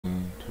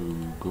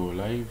go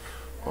live.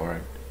 All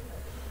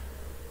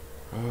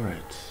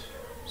right,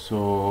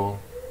 so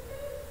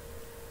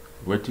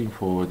waiting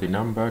for the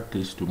number at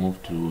least to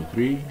move to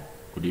 3.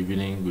 Good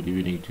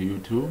evening to you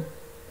too.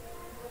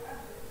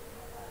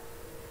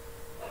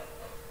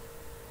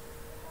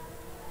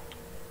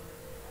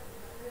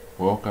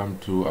 Welcome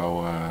to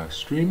our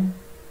stream.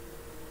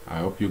 I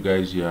hope you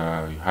guys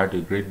had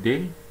a great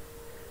day.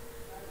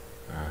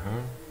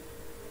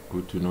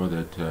 Good to know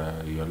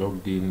that you are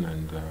logged in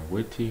and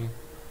waiting.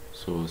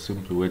 So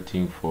simply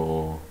waiting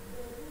for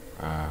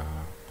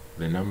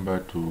the number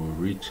to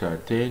reach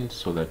 10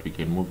 so that we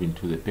can move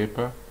into the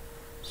paper.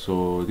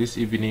 So this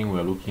evening we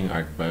are looking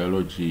at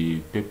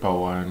biology paper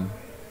 1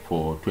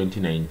 for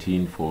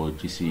 2019 for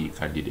GCE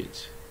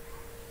candidates.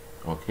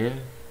 Okay,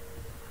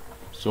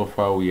 so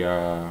far we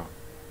are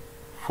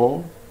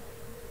 4.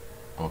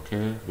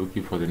 Okay,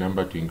 looking for the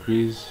number to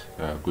increase.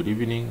 Good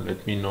evening.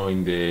 Let me know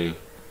in the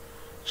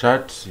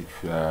chat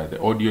if the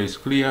audio is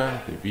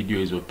clear, the video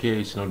is okay,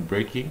 it's not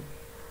breaking,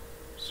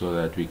 so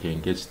that we can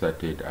get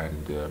started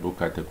and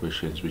look at the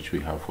questions which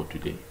we have for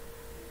today.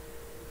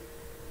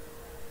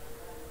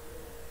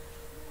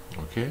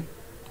 Okay,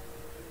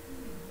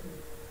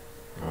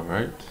 all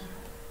right,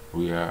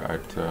 we are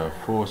at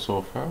 4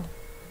 so far.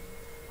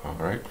 All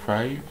right,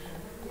 5.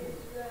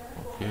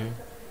 Okay,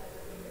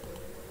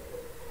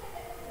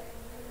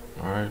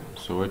 all right,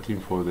 so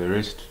waiting for the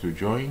rest to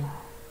join.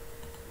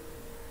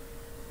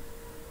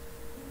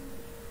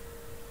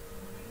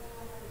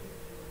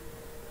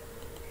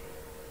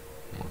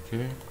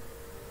 Okay,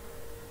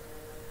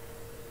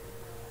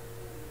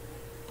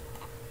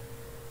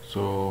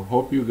 so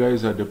hope you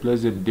guys had a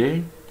pleasant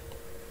day.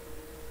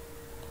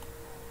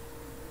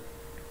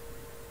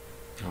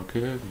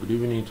 Okay, good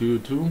evening to you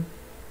too.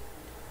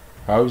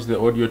 How is the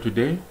audio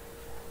today?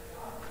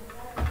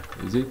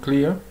 Is it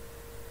clear?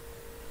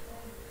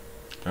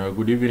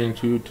 Good evening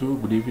to you too.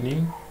 Good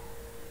evening.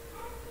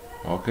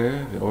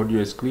 Okay, the audio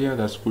is clear.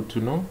 That's good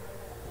to know.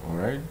 All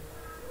right,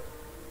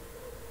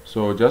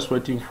 so just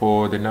waiting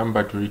for the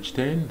number to reach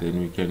 10, then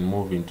we can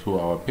move into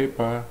our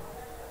paper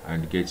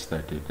and get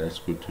started. That's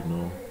good to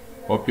know.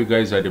 Hope you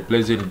guys had a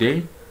pleasant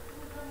day.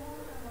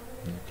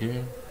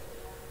 Okay,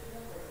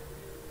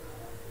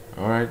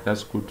 all right,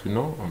 that's good to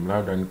know. I'm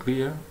loud and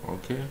clear.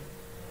 Okay,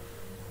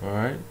 all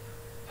right.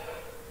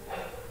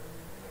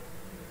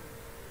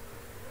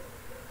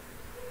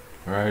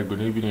 All right,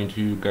 good evening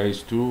to you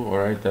guys too. All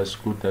right, that's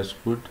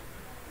good.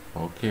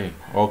 Okay,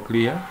 all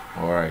clear.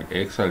 All right,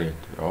 excellent.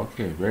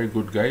 Okay, very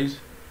good guys.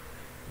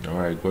 All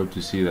right, good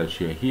to see that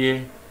you're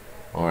here.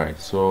 All right,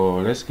 so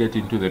let's get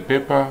into the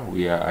paper.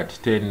 We are at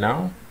 10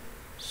 now,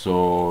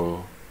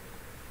 so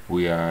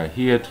we are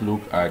here to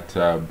look at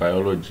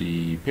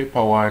biology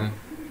paper 1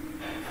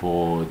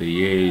 for the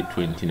year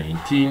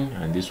 2019,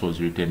 and this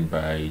was written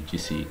by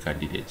GCE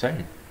candidate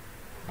time.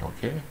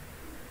 Okay,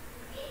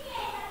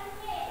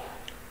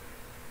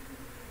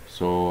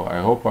 so I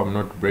hope I'm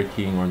not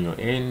breaking on your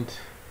end.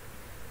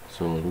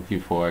 So looking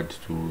forward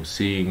to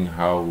seeing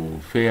how we'll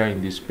fare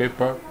in this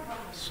paper.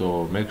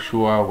 So make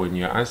sure when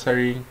you're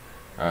answering,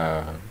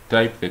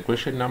 type the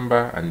question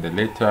number and the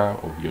letter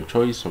of your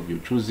choice, of your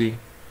choosing,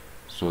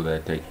 so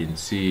that I can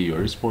see your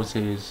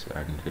responses,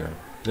 and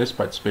let's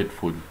participate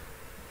fully.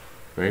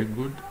 Very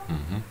good.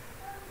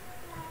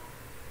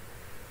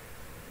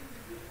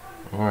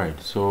 All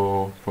right,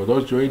 so for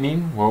those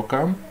joining,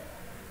 welcome.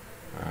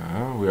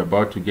 We're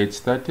about to get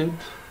started.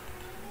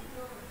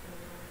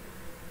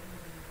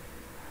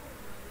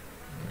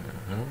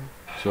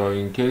 So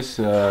in case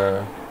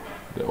the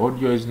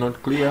audio is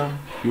not clear,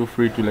 feel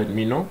free to let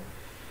me know.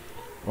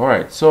 All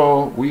right,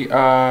 so we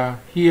are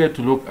here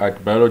to look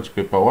at biology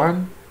paper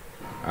 1,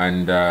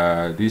 and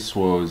this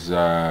was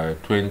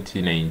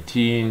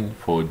 2019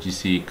 for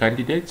GCE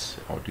candidates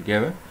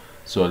altogether.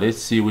 So let's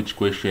see which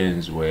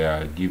questions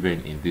were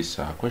given in this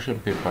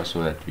question paper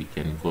so that we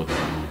can go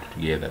through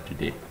together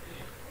today.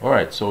 All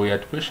right, so we are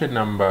at question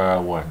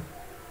number 1.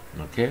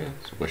 Okay,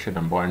 so question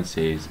number 1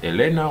 says,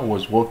 Elena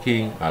was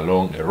walking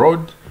along a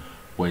road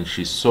when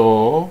she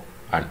saw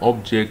an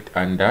object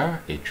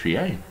under a tree.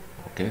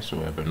 Okay, so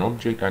we have an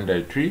object under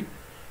a tree.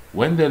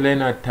 When the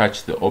Elena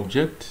touched the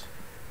object,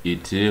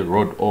 it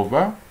rolled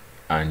over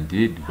and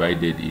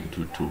divided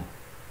into 2.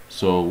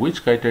 So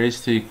which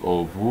characteristic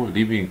of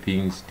living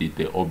things did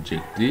the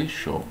object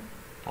show?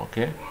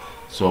 Okay,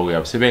 so we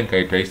have 7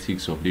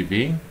 characteristics of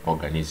living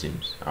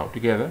organisms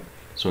altogether.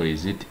 So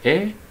is it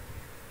A,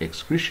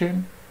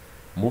 excretion,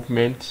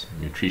 movement,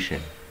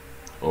 nutrition,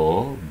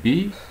 or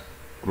B,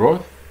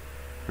 growth,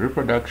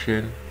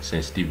 reproduction,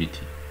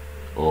 sensitivity,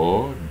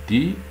 or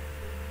D,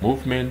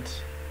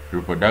 movement,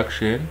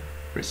 reproduction,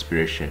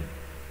 respiration,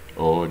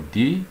 or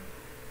D,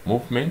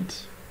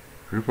 movement,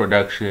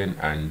 reproduction,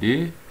 and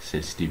D,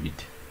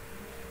 sensitivity?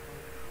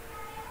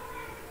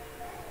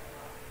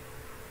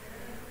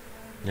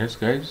 Yes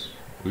guys,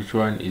 which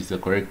one is the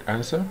correct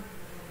answer?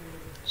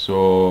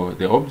 So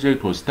the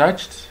object was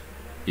touched,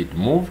 it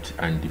moved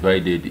and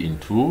divided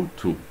into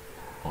 2.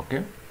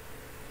 Okay,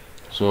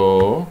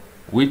 so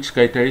which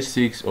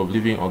characteristics of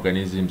living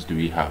organisms do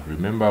we have?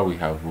 Remember, we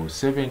have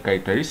 7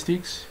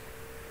 characteristics.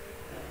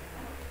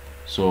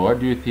 So what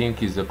do you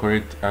think is the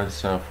correct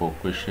answer for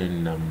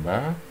question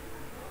number?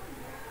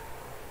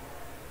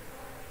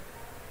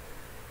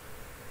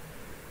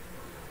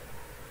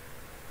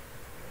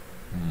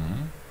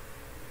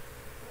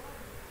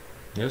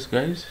 Yes,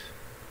 guys?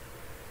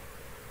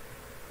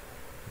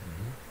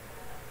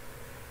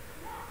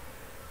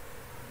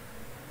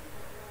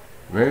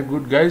 Very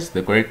good, guys.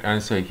 The correct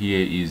answer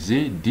here is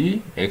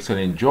D.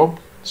 Excellent job.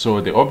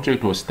 So the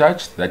object was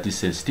touched, that is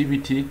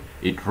sensitivity.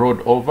 It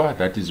rolled over,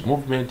 that is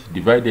movement,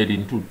 divided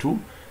into 2,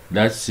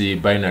 that's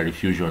binary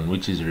fusion,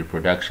 which is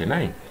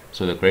reproduction.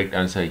 So the correct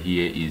answer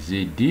here is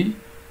D.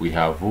 We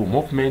have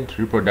movement,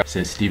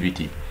 reproduction,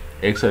 sensitivity.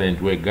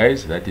 Excellent work,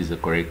 guys. That is the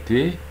correct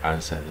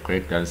answer. The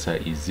correct answer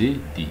is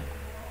D.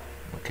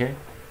 Okay,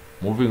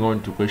 moving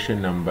on to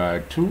question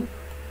number 2.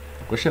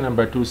 Question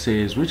number 2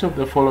 says, which of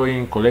the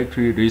following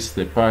correctly reads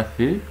the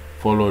path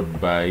followed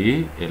by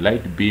a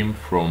light beam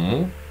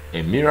from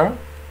a mirror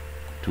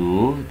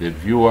to the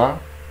viewer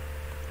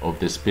of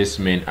the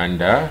specimen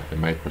under the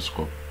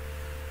microscope?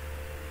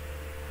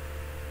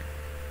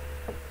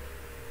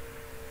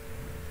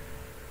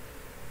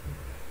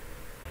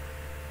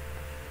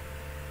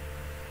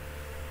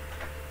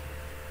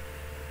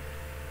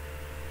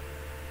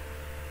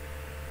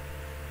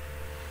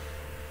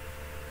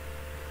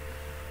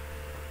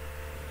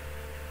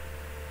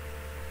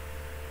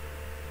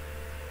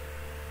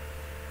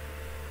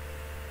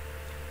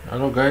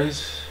 Hello,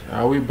 guys,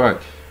 are we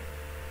back?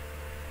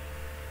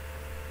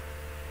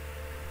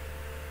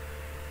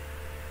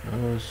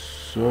 Oh,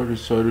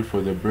 sorry for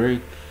the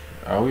break.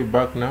 Are we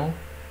back now?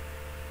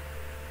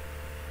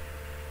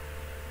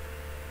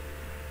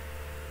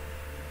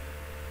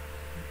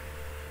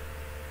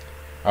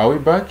 Are we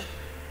back?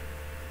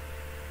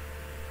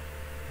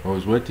 I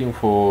was waiting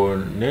for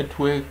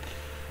network.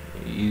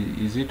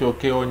 Is it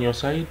okay on your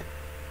side?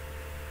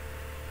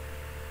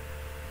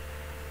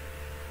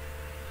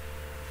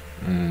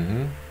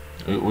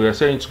 We are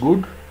saying it's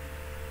good.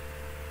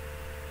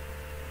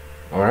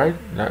 Alright,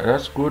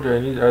 that's good. I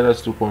need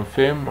others to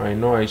confirm. I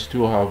know I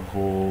still have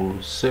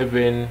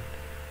 7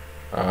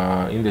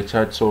 in the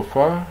chat so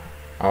far.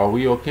 Are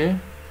we okay?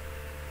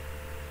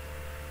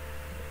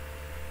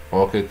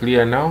 Okay,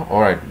 clear now.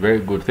 Alright, very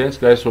good. Thanks,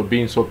 guys, for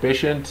being so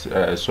patient.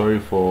 Sorry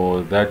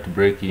for that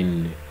break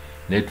in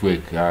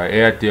network.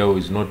 Airtel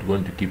is not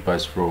going to keep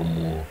us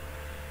from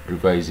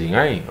revising.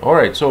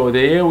 Alright, so the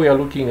year we are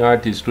looking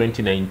at is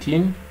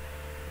 2019.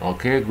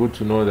 Okay, good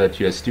to know that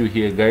you are still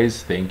here,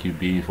 guys. Thank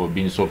you for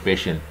being so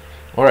patient.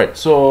 Alright,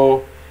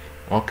 so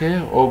okay,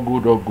 all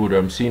good.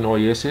 I'm seeing all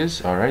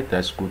yeses. Alright,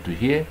 that's good to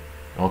hear.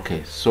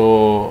 Okay,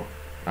 so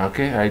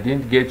okay, I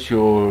didn't get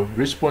your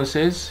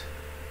responses.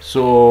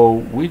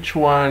 So which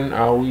one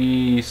are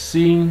we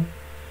seeing?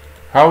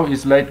 How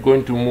is light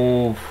going to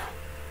move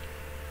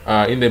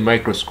in the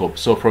microscope?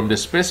 So from the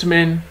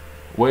specimen,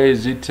 where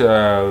is it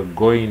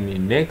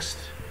going next?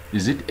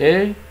 Is it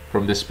A,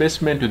 from the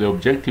specimen to the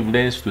objective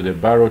lens to the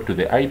barrel to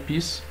the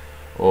eyepiece,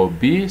 or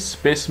B,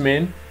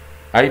 specimen,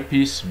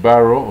 eyepiece,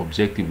 barrel,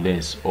 objective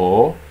lens,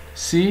 or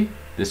C,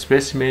 the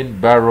specimen,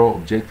 barrel,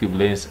 objective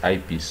lens,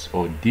 eyepiece,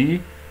 or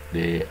D,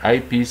 the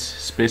eyepiece,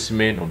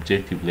 specimen,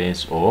 objective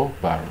lens, or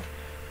barrel?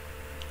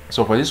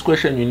 So for this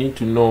question, you need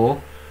to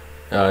know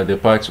the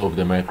parts of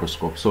the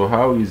microscope. So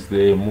how is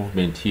the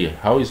movement here?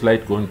 How is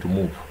light going to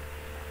move?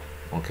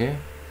 Okay.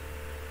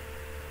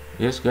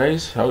 Yes,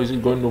 guys, how is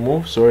it going to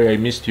move? Sorry, I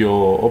missed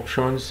your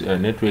options.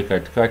 Network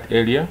had cut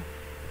earlier.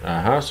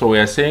 So we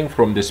are saying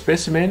from the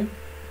specimen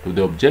to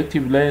the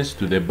objective lens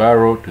to the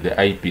barrel to the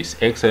eyepiece.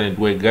 Excellent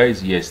work,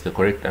 guys. Yes, the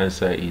correct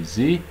answer is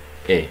A.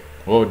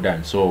 Well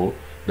done. So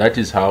that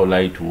is how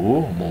light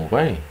will move.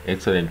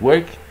 Excellent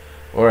work.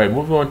 All right,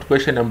 moving on to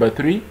question number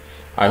 3.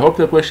 I hope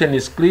the question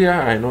is clear.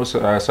 I know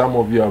some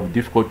of you have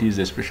difficulties,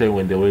 especially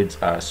when the words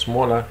are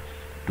smaller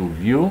to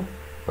view,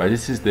 but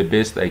this is the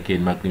best I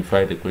can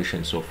magnify the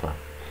question so far.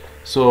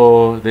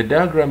 So the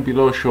diagram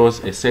below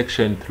shows a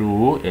section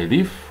through a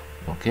leaf.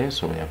 Okay,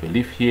 so we have a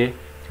leaf here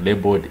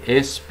labeled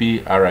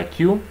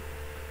SPRQ.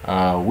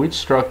 Which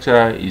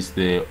structure is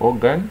the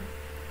organ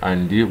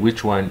and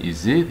which one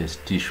is the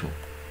tissue?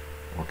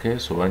 Okay,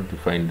 so I want to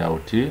find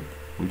out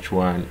which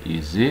one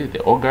is the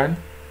organ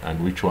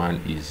and which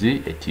one is a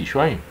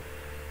tissue.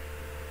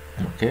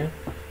 Okay,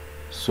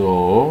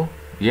 so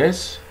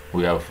yes,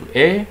 we have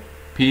A,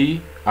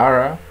 P,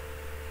 R,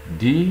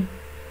 D,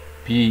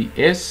 P,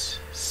 S,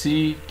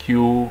 C,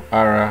 Q,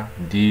 R,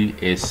 D,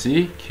 S,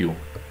 C, Q.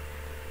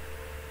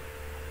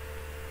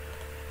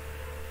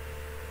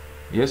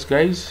 Yes,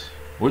 guys,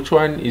 which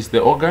one is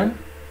the organ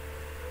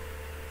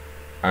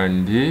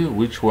and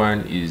which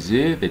one is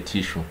the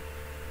tissue?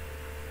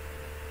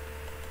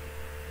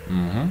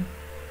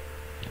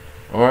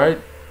 All right,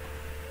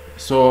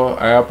 so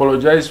I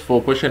apologize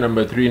for question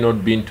number 3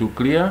 not being too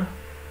clear,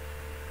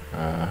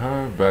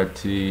 but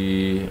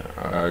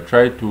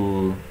try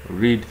to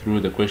read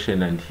through the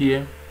question and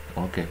hear.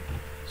 Okay,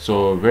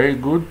 so very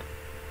good.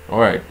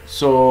 All right,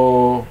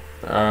 so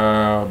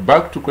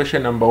back to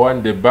question number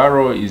 1. The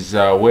barrel is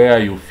where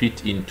you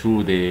fit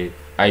into the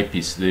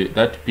eyepiece,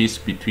 that piece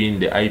between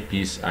the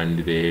eyepiece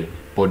and the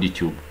body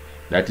tube.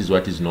 That is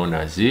what is known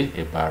as a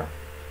barrel.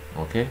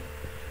 Okay.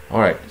 All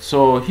right.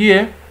 So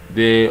here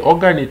the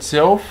organ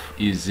itself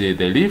is the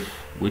leaf,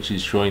 which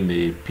is showing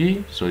the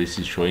P. So this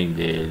is showing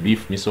the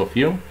leaf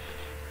mesophyll,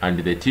 and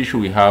the tissue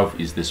we have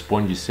is the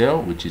spongy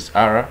cell, which is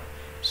R.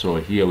 So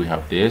here we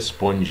have the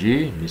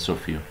spongy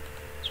mesophyll.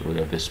 So we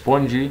have the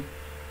spongy.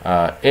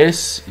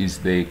 S is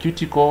the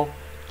cuticle,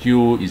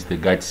 Q is the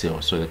gut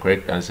cell. So the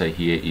correct answer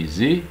here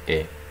is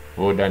A.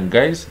 Well done,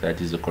 guys. That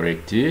is the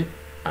correct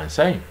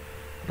answer.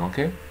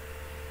 Okay.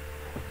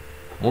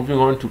 Moving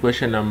on to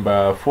question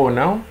number 4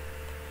 now.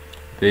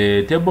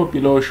 The table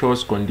below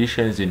shows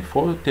conditions in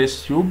 4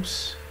 test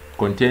tubes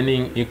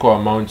containing equal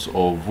amounts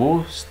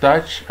of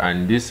starch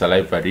and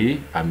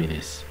salivary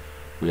amylase.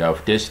 We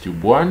have test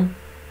tube 1,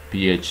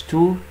 pH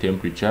 2,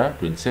 temperature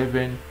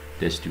 27,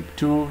 test tube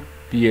 2,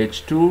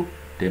 pH 2,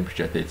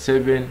 temperature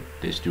 37,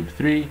 test tube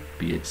 3,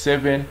 pH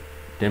 7,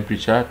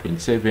 temperature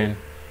 27,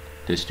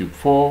 test tube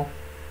 4,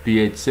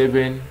 pH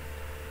 7,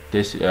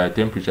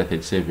 temperature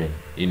 37.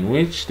 In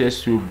which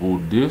test tube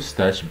would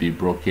starch be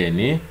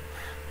broken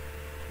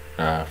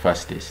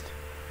fastest?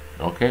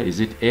 Okay, is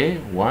it A,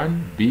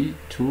 1, B,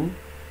 2,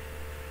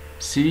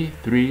 C,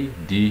 3,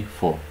 D,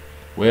 4?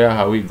 Where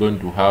are we going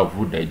to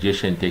have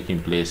digestion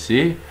taking place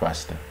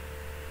faster?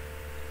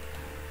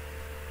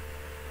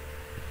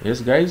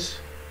 Yes, guys?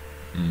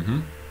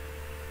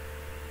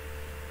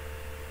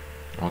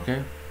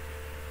 Okay.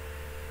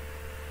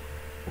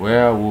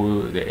 Where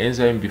will the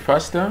enzyme be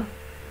faster?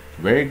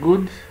 Very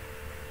good.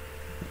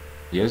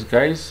 Yes,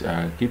 guys,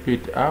 keep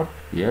it up.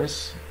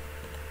 Yes,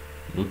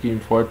 looking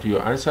forward to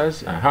your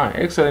answers.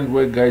 Excellent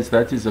work, guys.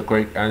 That is the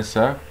correct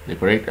answer. The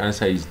correct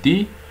answer is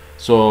D.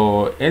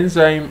 So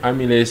enzyme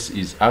amylase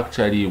is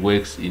actually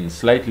works in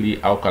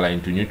slightly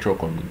alkaline to neutral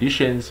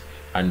conditions,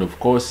 and of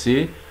course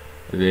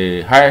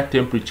the higher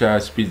temperature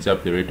speeds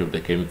up the rate of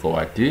the chemical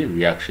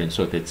reaction.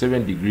 So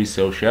 37 degrees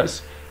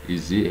Celsius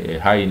is a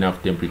high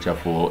enough temperature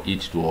for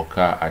it to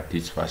occur at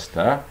its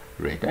faster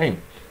rate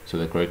time. So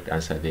the correct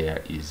answer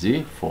there is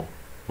 4.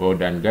 Well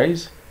done,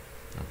 guys.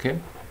 Okay.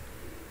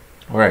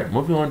 All right,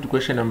 moving on to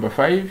question number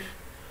 5.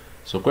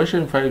 So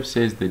question 5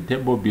 says the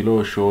table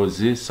below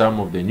shows some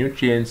of the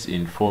nutrients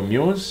in 4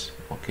 meals.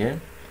 Okay.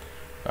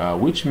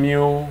 Which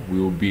meal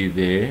will be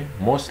the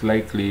most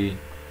likely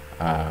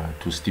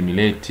to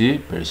stimulate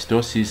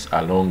peristalsis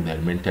along the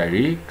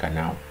alimentary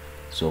canal?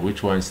 So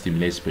which one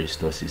stimulates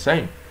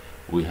peristalsis?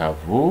 We have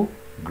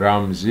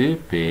grams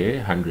per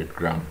 100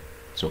 gram.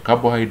 So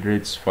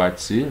carbohydrates,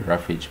 fats,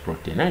 roughage,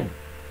 protein.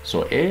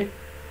 So A,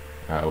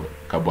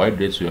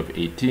 carbohydrates we have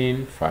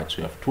 18, fats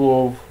we have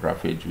 12,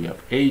 roughage we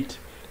have 8,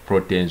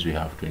 proteins we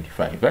have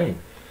 25.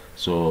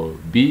 So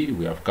B,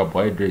 we have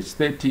carbohydrates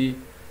 30,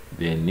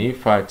 then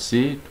fats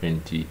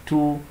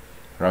 22,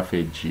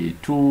 roughage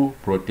 2,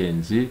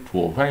 proteins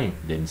 12.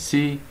 Then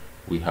C,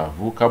 we have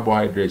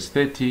carbohydrates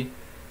 30,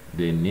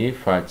 then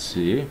fats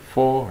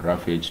 4,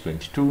 roughage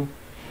 22,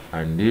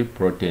 and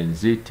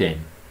proteins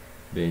 10.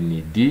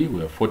 Then D,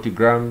 we have 40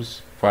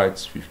 grams,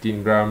 fats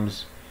 15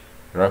 grams,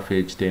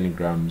 roughage 10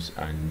 grams,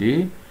 and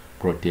the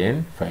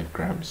protein 5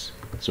 grams.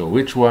 So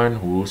which one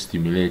will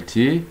stimulate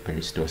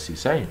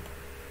peristalsis?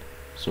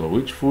 So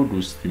which food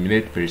will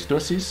stimulate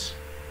peristalsis?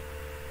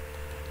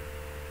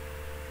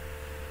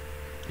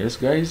 Yes,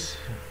 guys.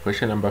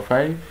 Question number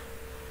 5.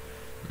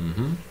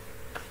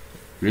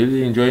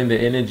 Really enjoying the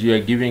energy you are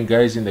giving,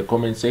 guys, in the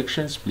comment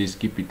sections. Please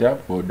keep it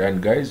up. Well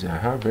done, guys.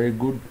 Very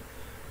good.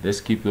 Let's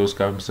keep those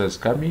answers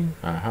coming.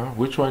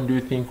 Which one do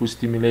you think will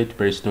stimulate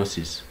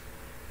peristalsis?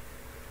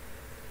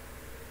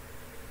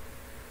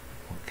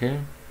 Okay.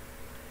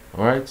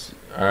 All right.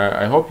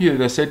 I hope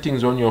the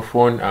settings on your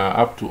phone are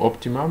up to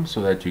optimum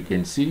so that you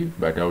can see,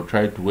 but I'll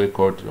try to work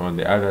out on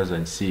the others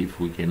and see if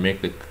we can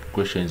make the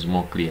questions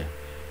more clear.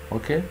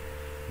 Okay.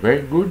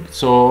 Very good.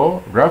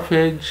 So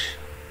roughage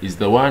is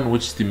the one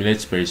which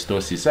stimulates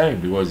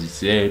peristalsis because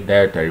it's a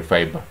dietary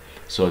fiber.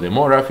 So the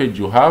more roughage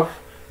you have,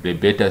 the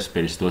better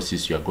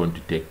peristalsis you are going to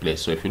take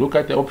place. So if you look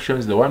at the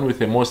options, the one with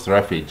the most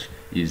roughage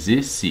is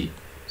C.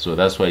 So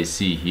that's why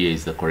C here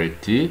is the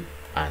correct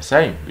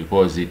answer,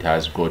 because it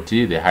has got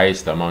the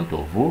highest amount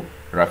of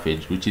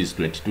roughage, which is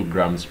 22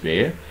 grams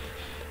per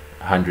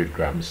 100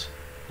 grams.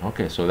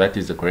 Okay, so that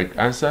is the correct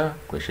answer,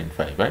 question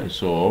 5.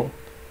 So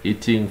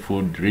eating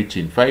food rich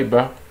in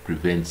fiber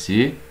prevents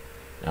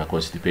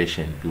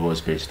constipation,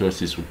 because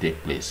peristalsis will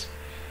take place.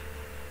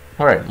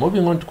 All right,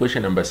 moving on to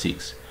question number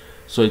 6.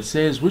 So it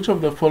says, which of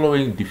the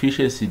following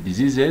deficiency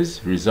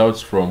diseases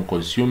results from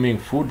consuming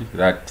food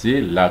that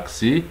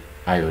lacks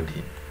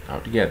iodine? Now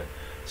together.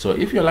 So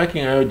if you're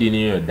lacking iodine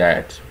in your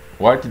diet,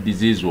 what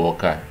disease will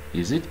occur?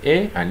 Is it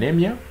A,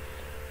 anemia,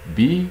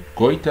 B,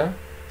 goiter,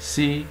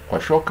 C,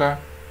 kwashiorkor,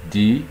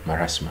 D,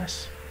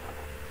 marasmus?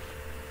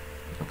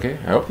 Okay,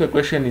 I hope the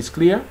question is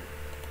clear.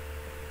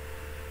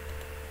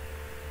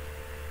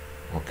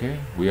 Okay,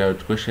 we are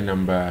at question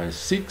number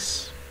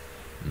 6.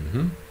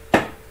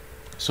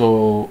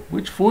 So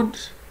which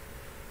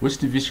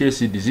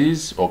deficiency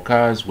disease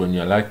occurs when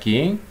you're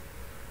lacking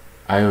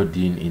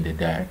iodine in the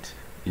diet?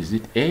 Is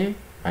it A,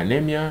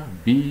 anemia,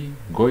 B,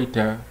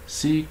 goiter,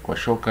 C,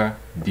 kwashiorkor,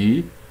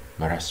 D,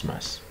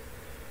 marasmus?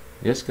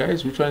 Yes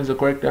guys, which one is the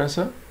correct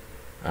answer?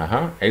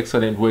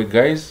 Excellent work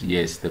guys.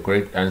 Yes, the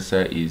correct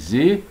answer is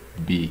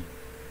B.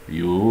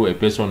 A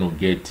person will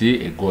get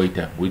a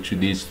goiter, which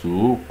leads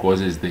to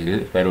causes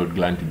the thyroid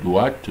gland to do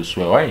what? To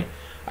swell.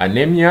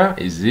 Anemia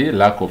is the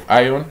lack of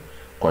iron.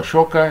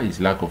 Kwashiorkor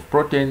is lack of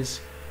proteins.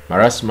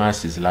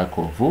 Marasmus is lack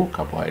of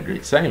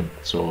carbohydrates.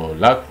 So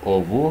lack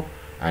of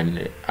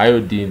and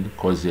iodine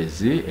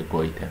causes a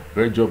goiter.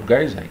 Great job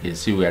guys. I can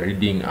see we are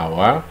reading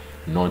our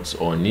notes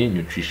on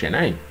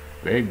nutrition.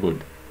 Very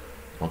good.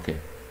 Okay,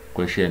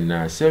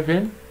 question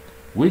 7.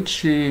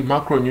 Which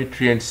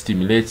macronutrient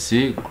stimulates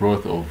the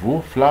growth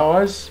of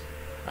flowers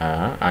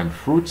and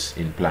fruits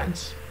in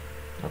plants?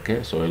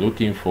 Okay, so we're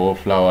looking for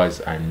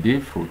flowers and the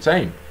fruit.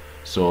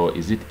 So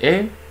is it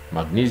A,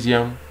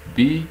 magnesium,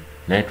 B,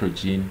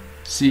 nitrogen,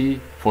 C,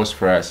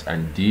 phosphorus,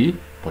 and D,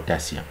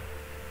 potassium?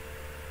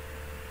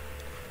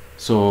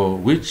 So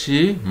which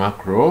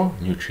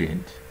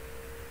macronutrient?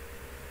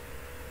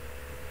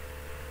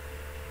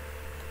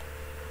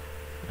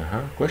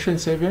 Question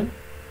 7.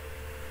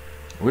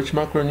 Which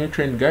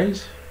macronutrient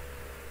guys?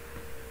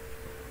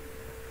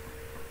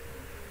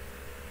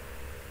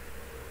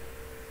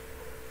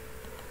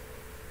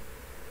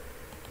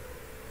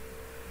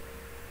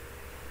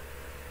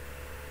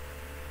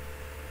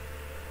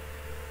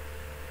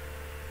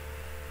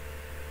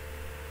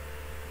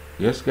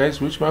 Yes guys,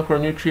 which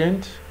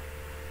macronutrient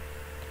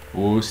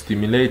will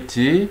stimulate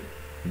the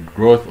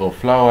growth of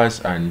flowers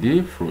and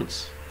the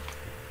fruits?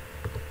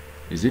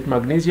 Is it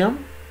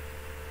magnesium?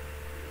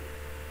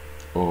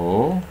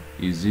 Or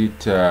is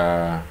it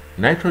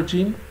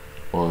nitrogen?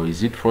 Or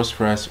is it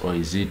phosphorus? Or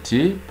is it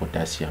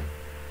potassium?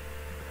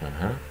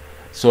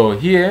 So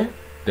here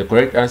the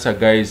correct answer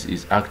guys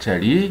is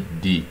actually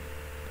D.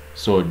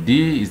 So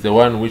D is the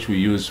one which we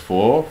use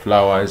for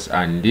flowers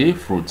and the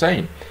fruit.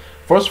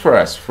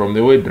 Phosphorus, from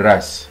the word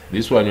ras,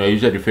 this one you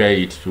usually refer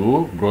it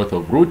to growth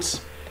of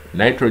roots.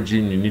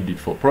 Nitrogen, you need it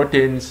for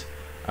proteins.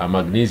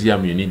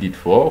 Magnesium, you need it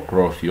for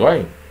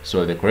chlorophyll.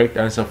 So the correct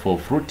answer for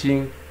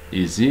fruiting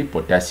is the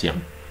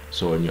potassium.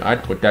 So when you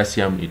add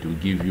potassium, it will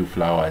give you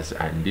flowers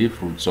and the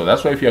fruit. So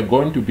that's why if you're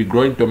going to be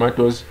growing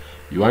tomatoes,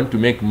 you want to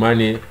make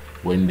money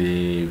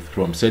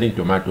from selling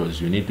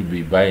tomatoes, you need to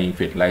be buying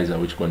fertilizer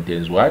which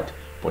contains what?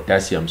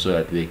 Potassium, so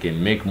that they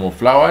can make more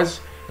flowers,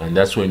 and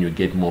that's when you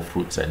get more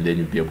fruits, and then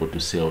you'll be able to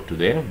sell to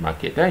the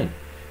market.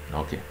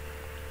 Okay.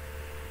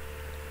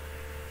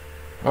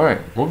 All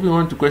right, moving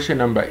on to question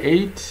number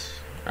 8.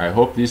 I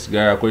hope this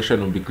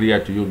question will be clear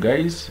to you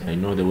guys. I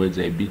know the words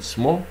are a bit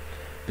small.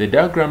 The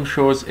diagram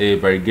shows a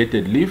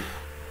variegated leaf,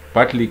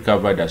 partly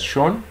covered as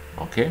shown.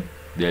 Okay,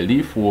 the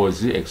leaf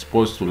was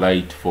exposed to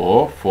light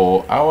for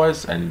 4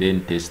 hours and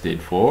then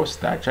tested for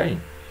starch.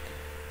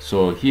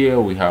 So here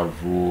we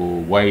have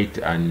white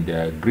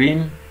and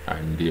green,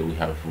 and we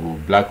have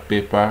black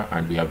pepper,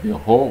 and we have the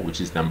whole,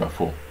 which is number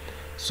 4.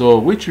 So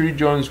which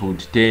regions would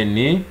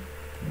turn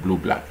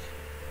blue-black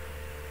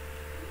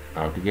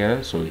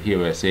altogether? So here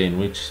we are saying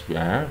which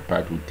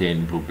part would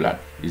turn blue-black.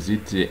 Is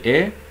it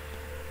A,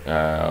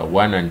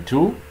 1 and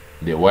 2,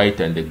 the white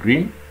and the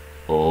green,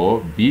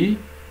 or B,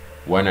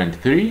 1 and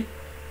 3,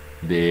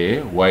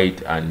 the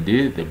white and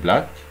the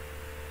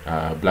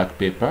black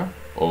pepper,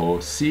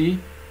 or C,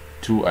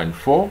 2 and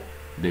 4,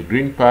 the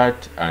green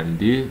part and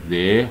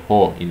the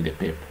whole in the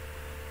pepper,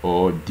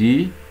 or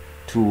D,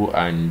 2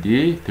 and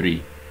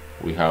 3,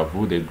 we have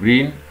the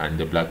green and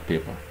the black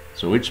pepper.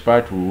 So which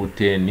part will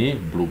turn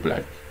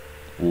blue-black?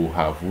 Will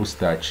have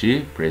starch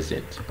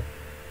present.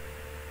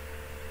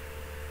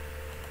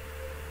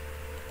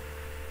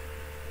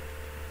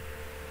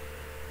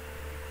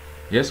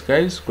 Yes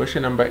guys,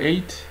 question number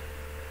 8.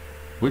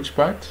 Which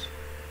part?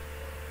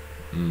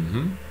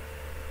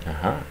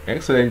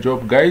 Excellent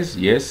job guys.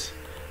 Yes,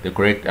 the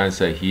correct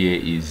answer here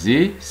is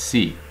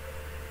C.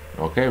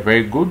 Okay,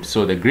 very good.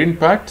 So the green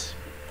part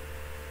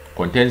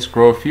contains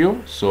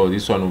chlorophyll, so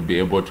this one will be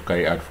able to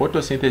carry out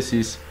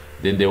photosynthesis.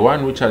 Then the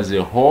one which has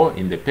a hole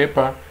in the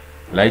pepper,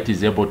 light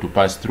is able to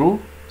pass through,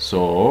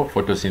 so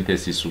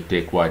photosynthesis will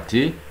take what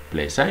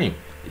place.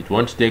 It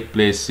won't take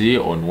place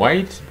on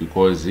white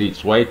because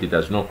it's white, it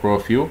has no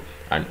chlorophyll,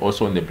 and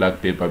also on the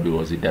black pepper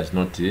because it does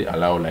not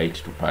allow light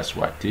to pass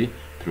what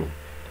through.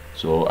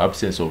 So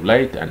absence of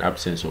light and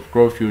absence of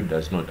chlorophyll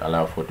does not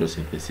allow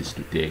photosynthesis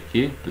to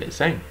take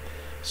place.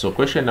 So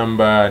question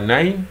number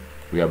 9,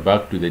 we are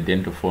back to the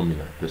dental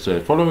formula. So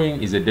the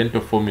following is a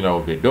dental formula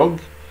of a dog.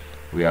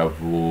 We have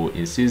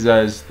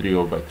incisors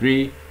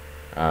 3/3,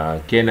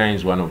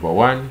 canines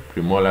 1/1,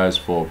 premolars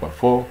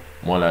 4/4,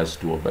 molars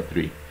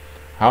 2/3.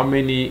 How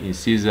many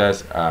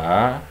incisors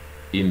are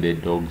in the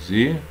dog's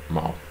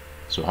mouth?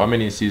 So how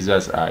many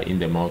incisors are in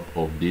the mouth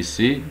of this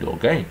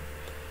dog?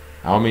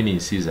 How many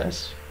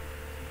incisors?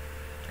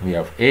 We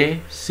have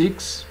A,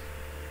 6,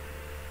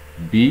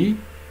 B,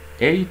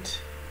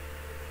 8,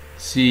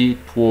 C,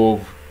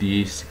 12,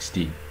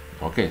 D16.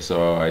 Okay,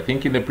 so I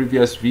think in the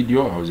previous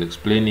video I was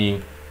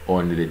explaining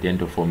on the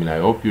dental formula. I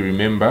hope you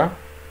remember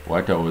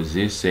what I was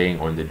saying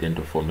on the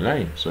dental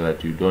formula so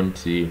that you don't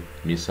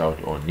miss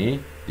out on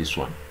this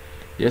one.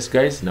 Yes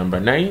guys, number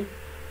 9,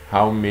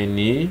 how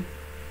many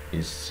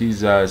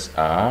incisors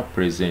are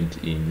present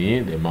in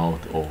the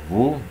mouth of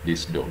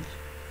this dog?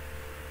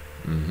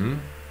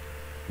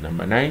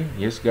 Number 9,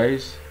 yes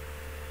guys.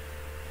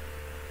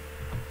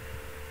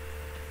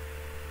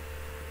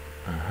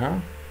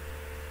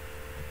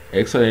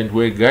 Excellent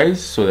work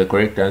guys. So the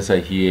correct answer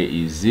here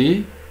is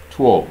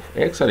 12.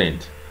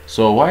 Excellent.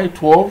 So why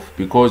 12?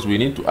 Because we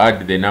need to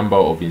add the number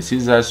of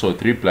incisors. So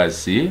 3 plus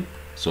C,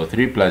 so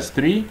 3 plus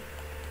 3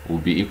 will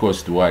be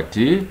equals to what?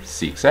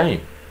 6.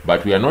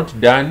 But we are not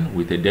done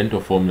with the dental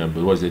formula,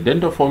 because the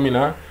dental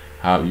formula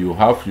you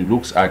have to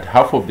look at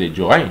half of the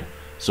jaw.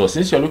 So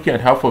since you're looking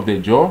at half of the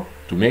jaw,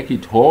 to make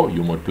it whole,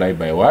 you multiply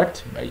by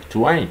what? By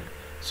 2.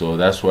 So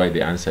that's why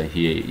the answer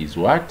here is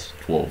what?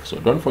 12. So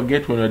don't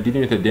forget, when you're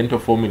dealing with the dental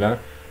formula,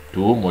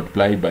 to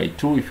multiply by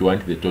 2 if you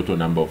want the total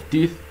number of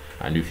teeth,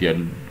 and if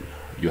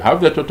you have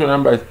the total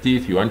number of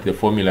teeth, you want the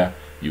formula,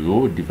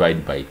 you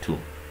divide by 2.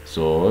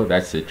 So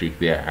that's the trick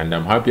there, and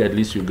I'm happy at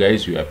least you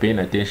guys, you are paying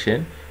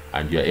attention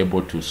and you are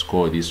able to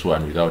score this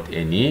one without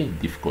any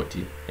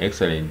difficulty.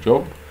 Excellent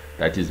job.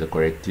 That is the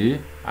correct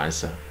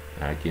answer.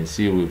 I can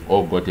see we've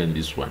all gotten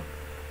this one.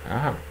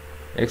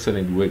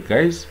 Excellent work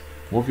guys.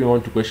 Moving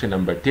on to question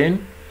number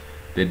 10.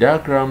 The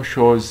diagram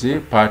shows a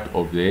part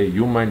of the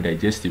human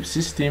digestive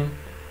system.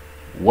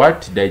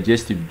 What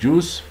digestive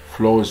juice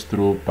flows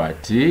through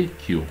part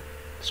Q?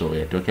 So we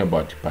are talking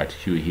about part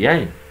Q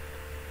here.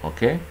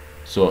 Okay,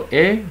 so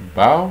A,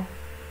 bowel;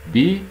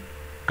 B,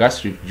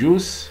 gastric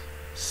juice;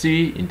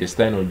 C,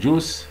 intestinal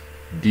juice;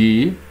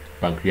 D,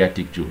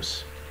 pancreatic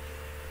juice.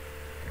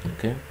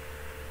 Okay,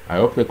 I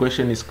hope the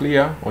question is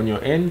clear on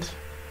your end.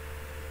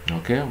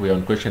 Okay, we are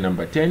on question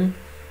number 10.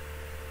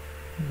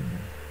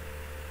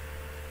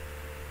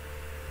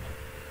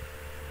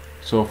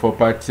 So for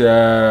part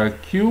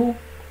Q,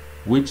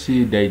 which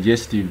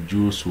digestive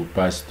juice will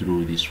pass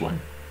through this one?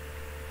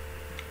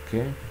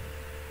 Okay.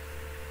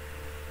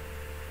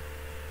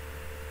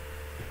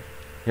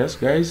 Yes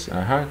guys,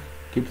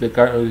 keep the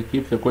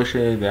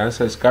question, the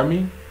answer is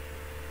coming.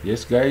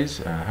 Yes guys,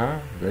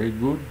 very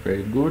good,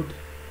 very good.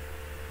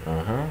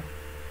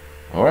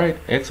 All right,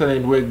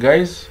 excellent work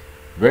guys,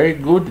 very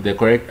good. The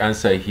correct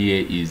answer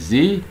here is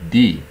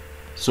D.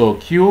 So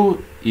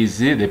Q is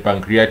the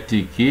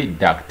pancreatic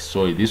duct.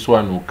 So this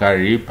one will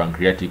carry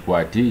pancreatic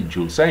what?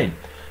 Juice.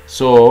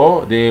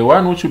 So the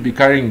one which will be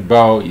carrying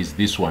bowel is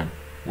this one,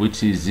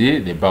 which is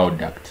the bowel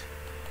duct.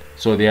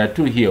 So there are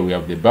two here. We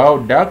have the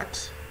bowel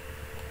duct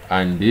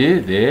and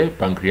the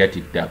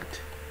pancreatic duct.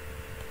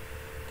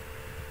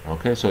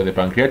 Okay, so the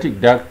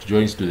pancreatic duct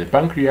joins to the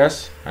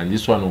pancreas, and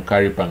this one will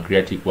carry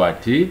pancreatic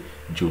what?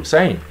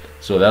 Juice.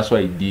 So that's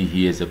why D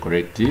here is the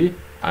correct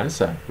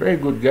answer. Very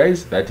good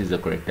guys, that is the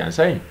correct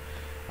answer.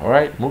 All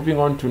right, moving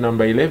on to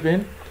number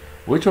 11.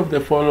 Which of the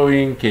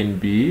following can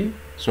be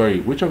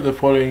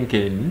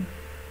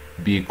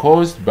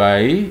caused by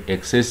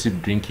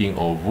excessive drinking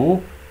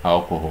of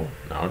alcohol?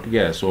 Now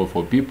together, so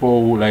for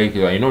people who like,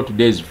 I know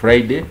today is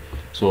Friday,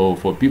 so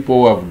for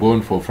people who have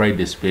gone for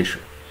Friday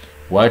special,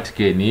 what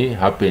can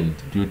happen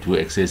due to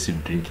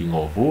excessive drinking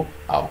of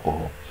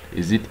alcohol?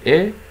 Is it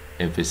A,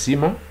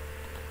 emphysema;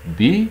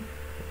 B,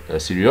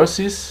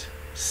 cirrhosis;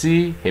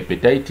 C,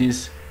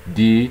 hepatitis;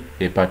 D,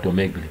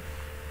 hepatomegaly?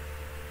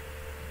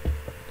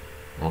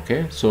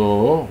 Okay,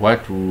 so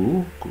what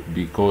will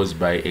be caused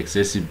by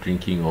excessive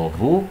drinking of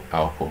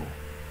alcohol?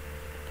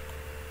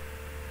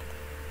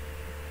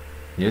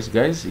 Yes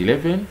guys,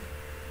 11.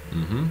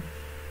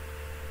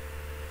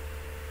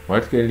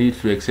 What can lead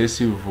to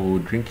excessive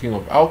drinking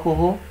of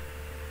alcohol?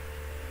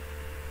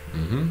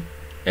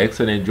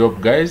 Excellent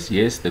job guys.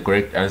 Yes, the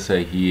correct answer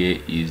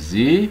here is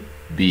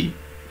B.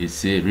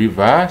 It's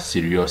river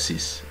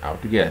cirrhosis.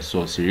 Altogether,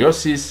 so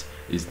cirrhosis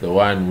is the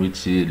one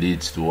which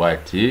leads to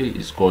what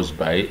is caused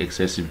by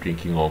excessive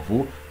drinking of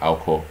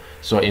alcohol.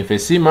 So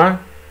emphysema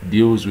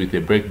deals with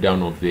the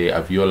breakdown of the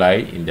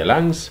alveoli in the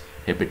lungs.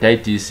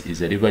 Hepatitis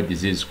is a liver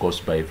disease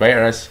caused by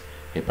virus.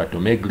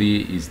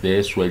 Hepatomegaly is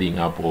the swelling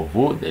up of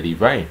the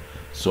liver.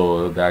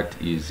 So that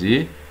is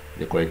the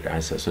correct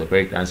answer. So the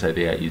correct answer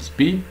there is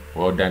B.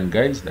 Well done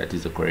guys, that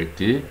is the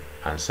correct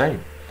answer.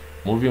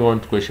 Moving on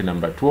to question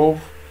number 12.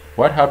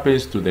 What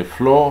happens to the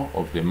floor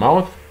of the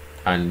mouth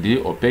and the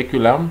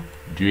operculum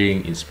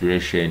during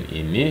inspiration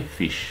in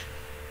fish?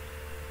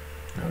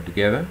 Now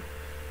together,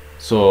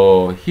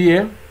 so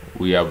here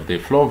we have the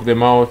floor of the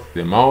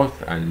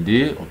mouth, and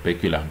the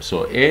operculum.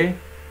 So A,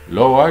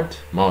 lowered,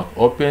 mouth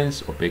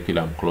opens,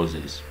 operculum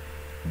closes.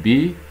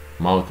 B,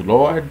 mouth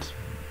lowered,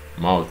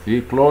 mouth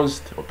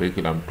closed,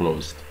 operculum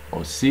closed.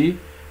 Or C,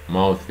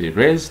 mouth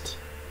raised,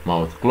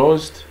 mouth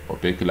closed,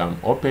 operculum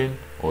open.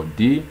 Or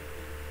D,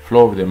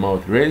 floor of the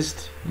mouth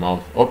raised,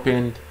 mouth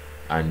opened,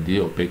 and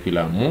the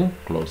operculum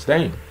closed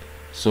down.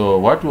 So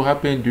what will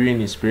happen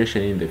during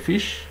inspiration in the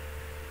fish?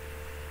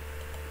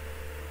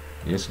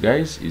 Yes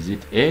guys, is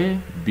it A,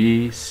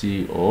 B,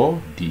 C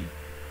or D?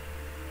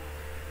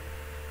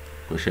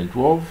 Question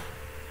 12.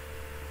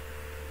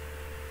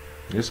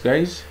 Yes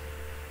guys,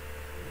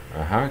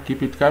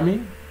 keep it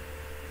coming.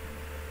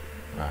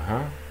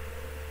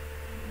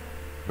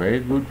 Very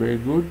good, very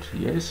good.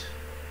 Yes.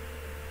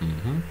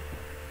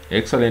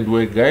 Excellent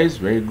work guys,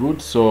 very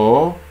good.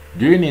 So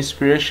during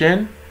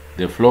inspiration,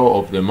 the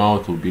floor of the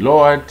mouth will be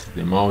lowered,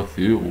 the mouth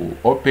will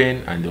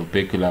open, and the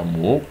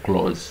operculum will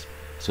close.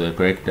 So the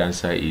correct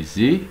answer is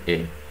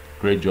A.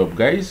 Great job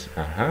guys.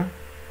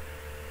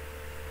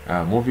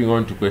 Moving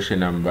on to question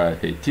number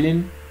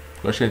 13.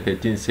 Question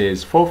 13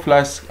 says 4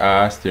 flasks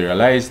are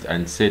sterilized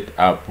and set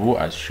up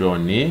as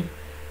shown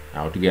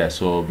together,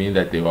 so meaning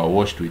that they were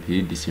washed with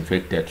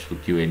disinfectant to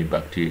kill any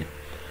bacteria.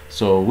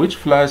 So which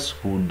flask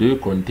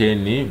would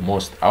contain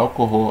most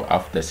alcohol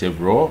after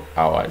several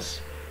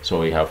hours?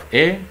 So we have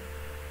A,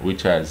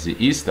 which has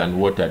yeast and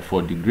water at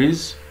 4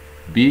 degrees,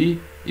 B,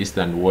 yeast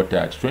and water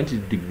at 20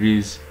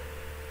 degrees,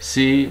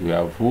 C, we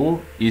have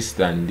yeast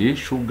and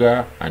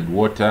sugar and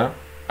water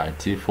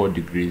at 4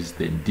 degrees,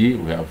 then D,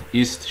 we have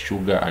yeast,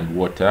 sugar and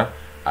water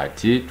at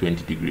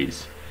 20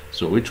 degrees.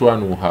 So which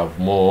one will have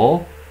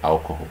more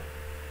alcohol?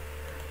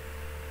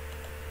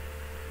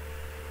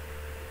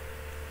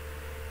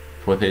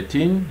 For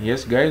 13,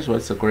 yes guys,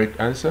 what's the correct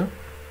answer?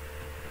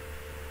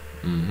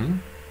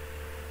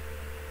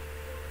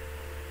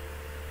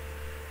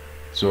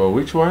 So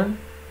which one?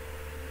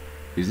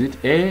 Is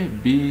it A,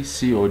 B,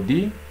 C or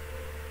D?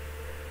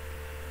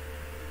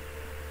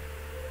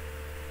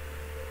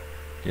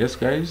 Yes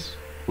guys,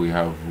 we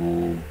have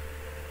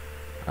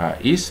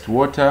yeast,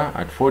 water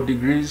at 4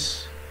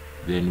 degrees,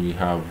 then we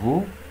have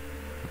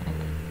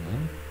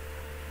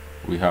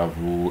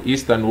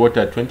yeast and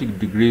water at 20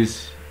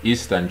 degrees,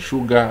 yeast and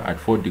sugar at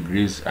 4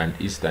 degrees, and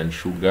yeast and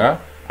sugar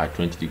at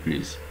 20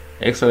 degrees.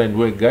 Excellent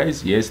work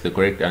guys. Yes, the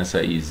correct answer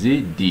is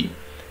D.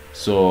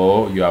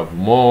 So you have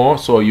more,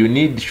 so you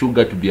need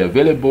sugar to be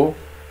available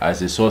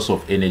as a source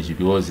of energy,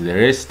 because the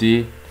rest,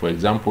 for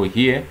example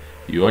here,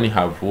 you only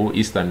have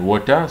yeast and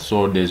water,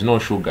 so there's no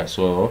sugar,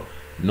 so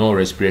no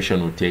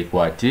respiration will take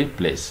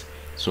place.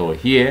 So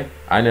here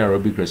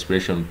anaerobic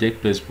respiration will take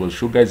place because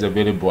sugar is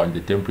available and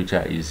the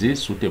temperature is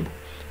suitable.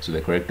 So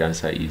the correct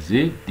answer is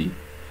D.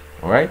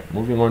 Alright,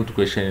 moving on to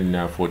question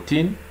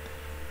 14.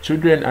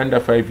 Children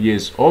under 5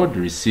 years old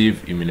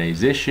receive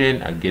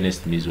immunization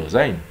against measles.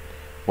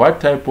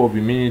 What type of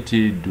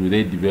immunity do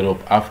they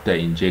develop after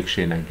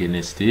injection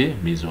against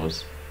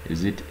measles?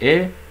 Is it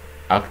A,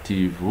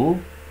 active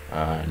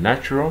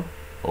natural,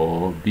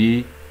 or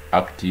B,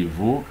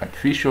 active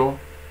artificial,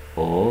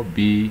 or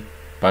B,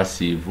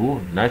 passive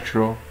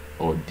natural,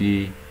 or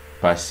D,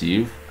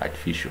 passive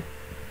artificial?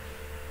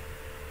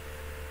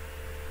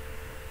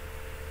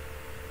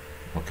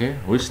 Okay,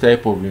 which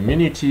type of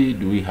immunity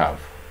do we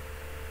have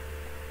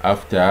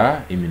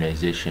after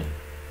immunization?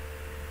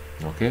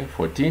 Okay,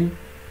 14.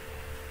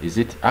 Is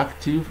it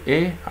active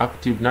A,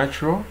 active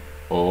natural,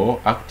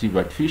 or active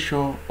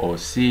artificial, or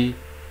C,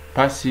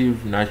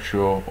 passive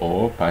natural,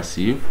 or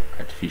passive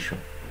artificial?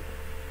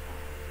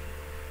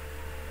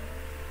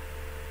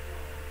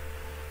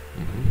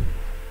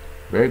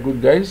 Very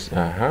good guys.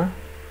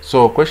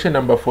 So question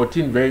number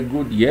 14, very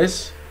good.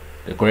 Yes,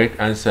 the correct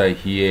answer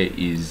here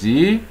is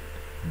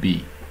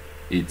B.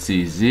 It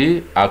is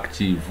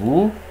active.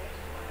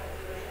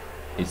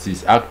 It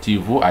is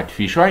active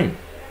artificial.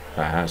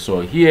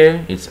 So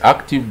here it's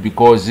active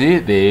because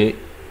the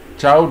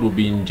child will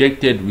be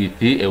injected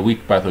with a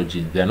weak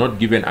pathogen. They are not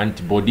given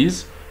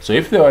antibodies. So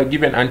if they were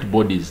given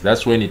antibodies,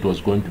 that's when it was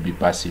going to be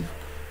passive.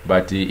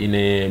 But in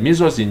a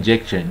measles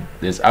injection,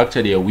 there's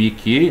actually a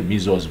weak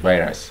measles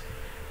virus.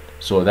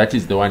 So that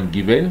is the one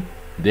given.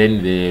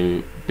 Then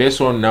the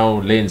person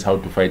now learns how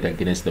to fight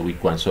against the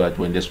weak one, so that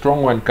when the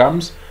strong one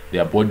comes,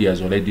 their body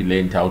has already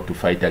learned how to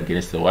fight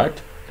against the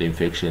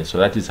infection. So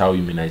that is how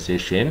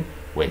immunization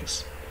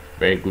works.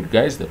 Very good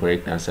guys, the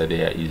correct answer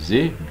there is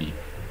B.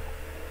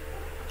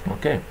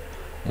 Okay,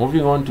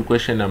 moving on to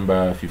question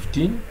number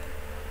 15.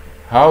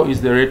 How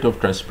is the rate of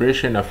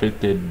transpiration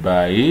affected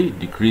by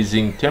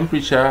decreasing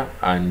temperature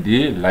and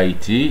the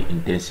light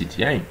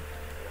intensity?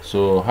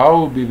 So how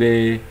will be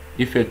the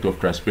effect of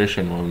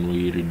transpiration when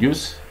we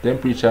reduce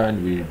temperature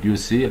and we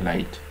reduce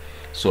light?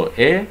 So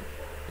A,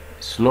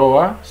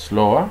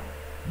 slower,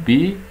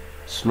 B,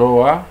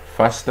 slower,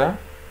 faster,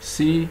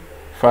 C,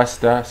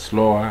 faster,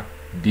 slower,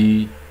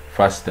 D,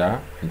 faster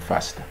and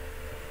faster.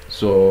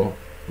 So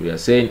we are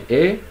saying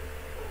A,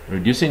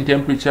 reducing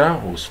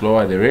temperature will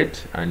slower the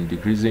rate, and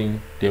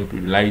decreasing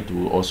light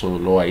will also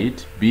lower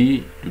it.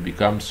 B, to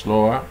become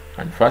slower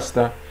and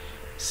faster.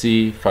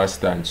 C,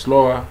 faster and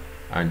slower.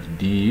 And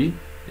D,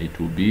 it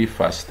will be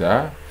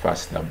faster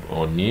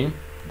on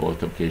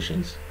both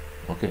occasions.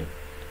 Okay,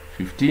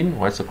 15,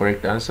 what's the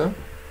correct answer?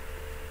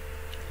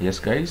 Yes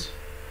guys.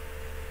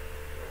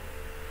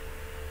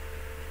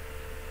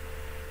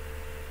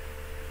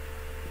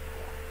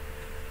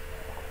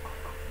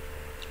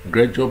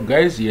 Great job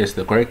guys. Yes,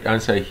 the correct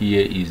answer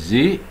here is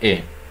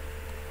A.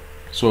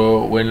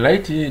 So when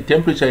light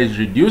temperature is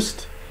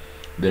reduced,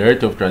 the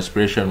rate of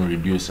transpiration will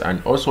reduce,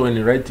 and also when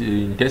the rate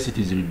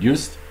intensity is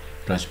reduced,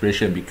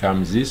 transpiration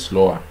becomes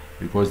slower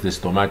because the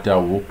stomata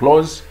will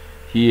close.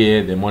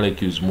 Here the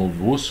molecules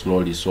move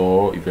slowly,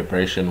 so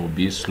evaporation will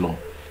be slow.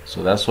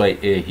 So that's why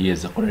A here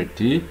is the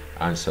correct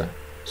answer.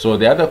 So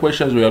the other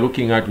questions we are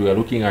looking at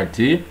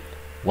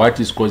what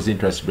is causing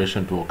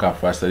transpiration to occur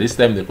faster. This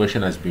time the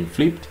question has been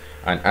flipped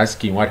and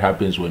asking what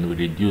happens when we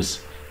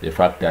reduce the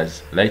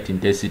factors light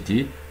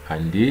intensity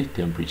and the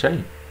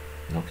temperature.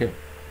 Okay.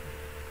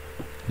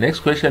 Next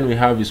question we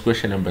have is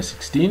question number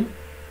 16,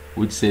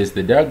 which says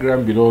the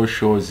diagram below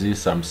shows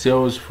some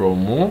cells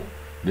from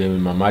the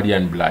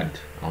mammalian blood.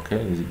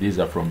 Okay, these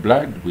are from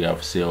blood. We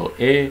have cell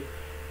A,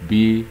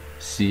 B,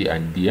 C,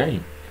 and D.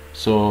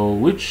 So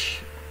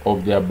which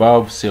of the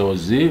above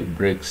cells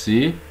breaks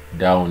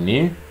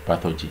down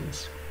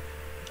pathogens?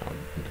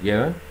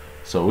 Together.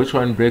 So which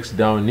one breaks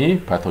down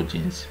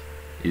pathogens?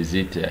 Is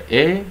it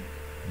A,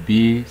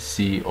 B,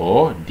 C,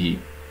 or D?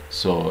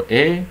 So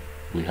A,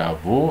 we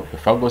have a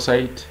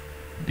phagocyte,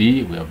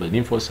 B, we have a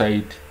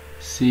lymphocyte,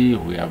 C,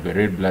 we have a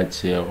red blood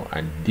cell,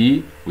 and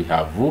D, we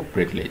have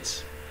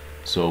platelets.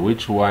 So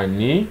which one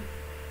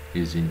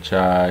is in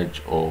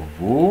charge of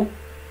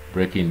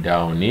breaking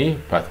down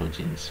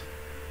pathogens?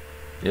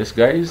 Yes,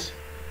 guys?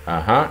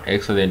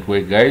 Excellent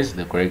work, guys.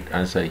 The correct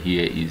answer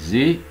here is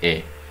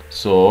A.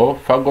 So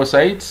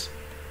phagocytes.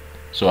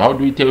 So how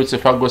do we tell it's a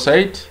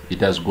phagocyte? It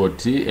has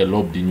got a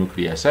lobed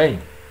nucleus.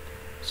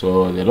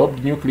 So the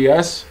lobed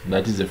nucleus,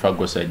 that is a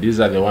phagocyte. These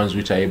are the ones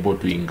which are able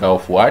to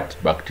engulf what?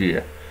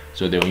 Bacteria.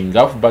 So they will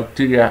engulf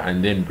bacteria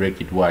and then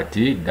break it what?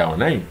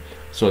 Down.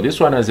 So this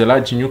one has a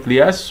large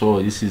nucleus,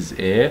 so this is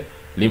a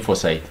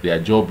lymphocyte. Their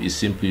job is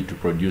simply to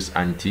produce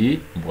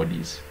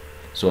antibodies.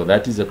 So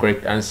that is the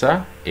correct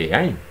answer,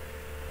 A.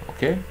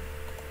 Okay.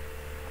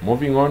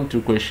 Moving on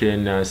to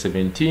question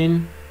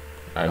 17.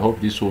 I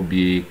hope this will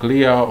be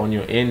clear on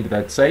your end,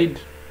 that side.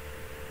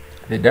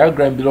 The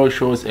diagram below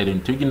shows a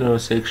longitudinal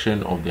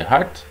section of the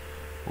heart.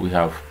 We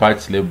have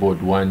parts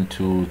labeled 1,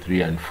 2,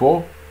 3, and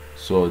 4.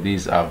 So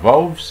these are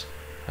valves.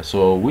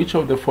 So which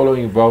of the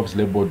following valves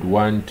labeled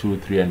 1, 2,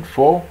 3, and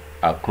 4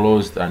 are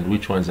closed, and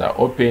which ones are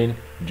open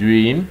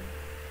during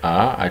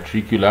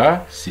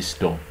atricular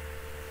systole?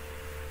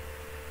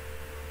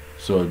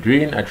 So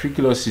during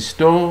atricular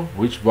systole,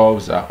 which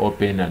valves are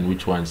open and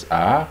which ones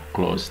are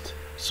closed?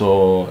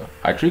 So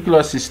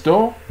atricular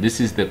systole,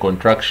 this is the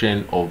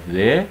contraction of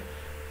the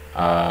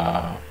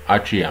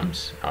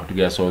atriums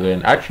together. So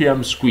then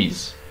atrium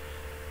squeeze,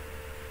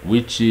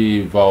 which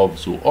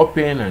valves will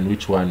open and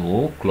which one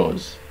will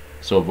close?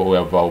 So we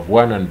have valve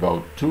 1 and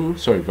valve 2,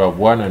 valve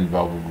 1 and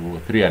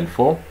valve 3 and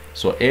 4.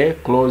 So A,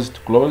 closed,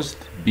 closed,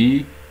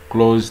 B,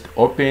 closed,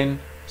 open,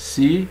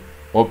 C,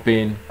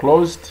 open,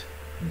 closed,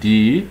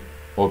 D,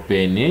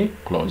 open,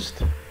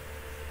 closed.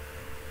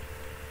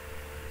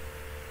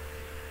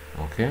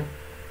 Okay.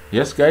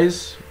 Yes,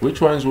 guys, which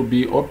ones will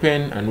be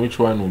open and which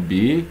one will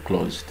be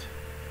closed?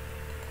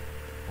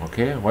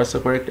 Okay, what's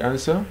the correct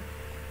answer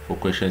for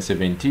question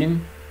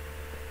 17?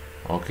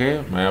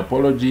 Okay, my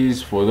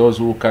apologies for those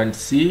who can't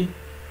see.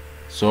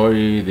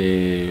 Sorry,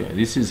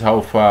 this is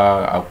how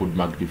far I could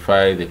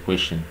magnify the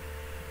question.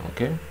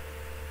 Okay.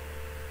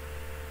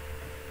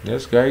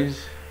 Yes,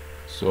 guys.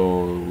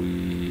 So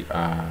we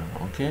are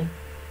okay.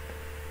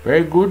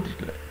 Very good.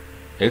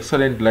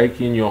 Excellent,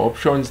 liking your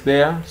options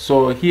there.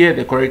 So here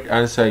the correct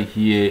answer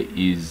here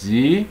is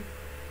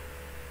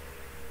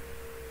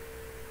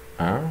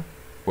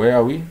where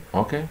are we?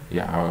 Okay,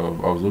 yeah,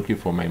 I was looking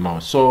for my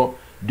mouse. So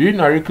during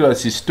auricular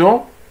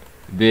systole,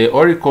 the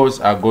auricles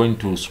are going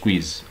to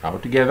squeeze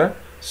out together.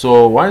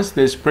 So once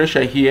there's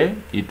pressure here,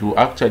 it will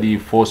actually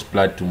force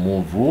blood to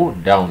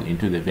move down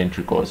into the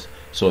ventricles.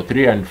 So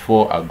 3 and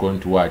 4 are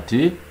going to what?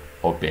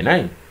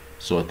 Open.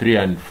 So 3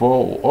 and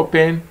 4 will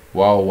open,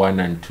 while 1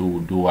 and 2 will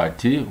do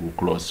what? Will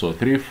close. So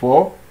 3,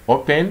 4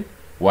 open,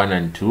 1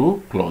 and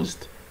 2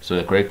 closed. So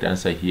the correct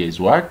answer here is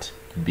what?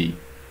 B.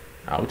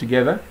 Out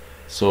together.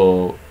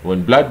 So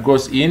when blood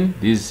goes in,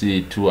 these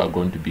two are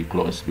going to be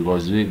closed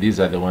because these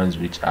are the ones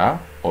which are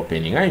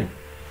opening.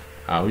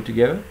 Are we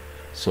together?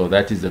 So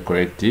that is the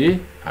correct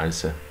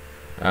answer.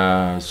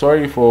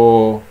 Sorry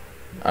for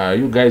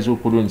you guys who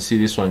couldn't see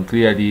this one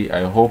clearly.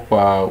 I hope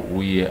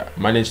we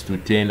managed to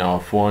turn our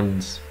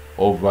phones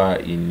over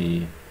in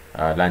the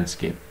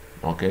landscape.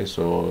 Okay,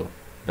 so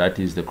that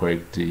is the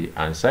correct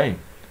answer.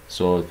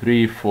 So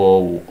 3,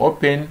 4 will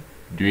open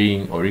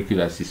during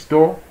auricular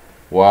systole,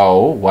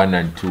 while 1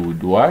 and 2 will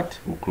do what?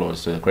 Will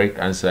close. So the correct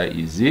answer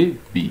is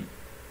B.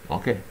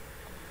 Okay.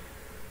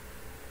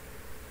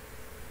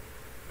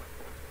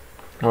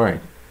 All right.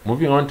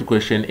 Moving on to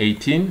question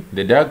 18.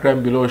 The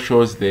diagram below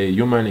shows the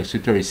human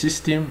excretory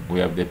system. We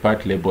have the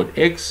part labeled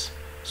X.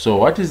 So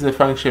what is the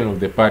function of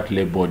the part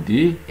labeled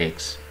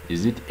X?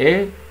 Is it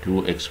A,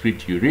 to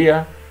excrete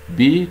urea,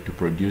 B, to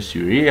produce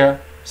urea,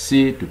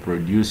 C, to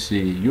produce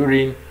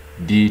urine,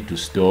 D, to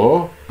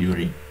store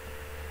urine?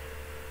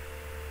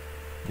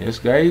 Yes,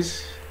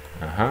 guys.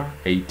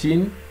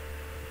 18.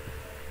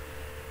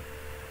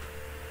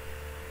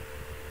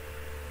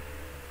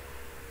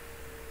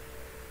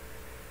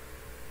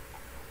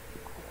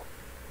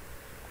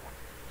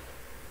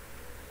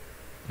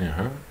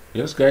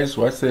 Yes guys,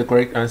 what's the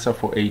correct answer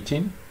for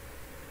 18?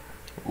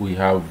 We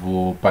have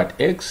part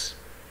X.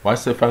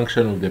 What's the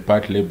function of the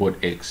part labeled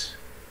X?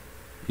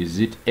 Is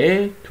it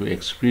A, to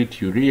excrete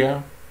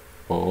urea,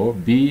 or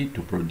B,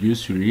 to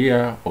produce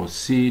urea, or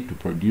C, to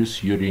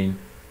produce urine,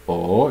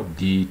 or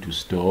D, to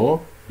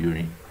store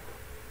urine?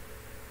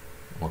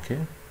 Okay.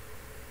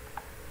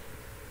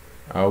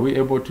 Are we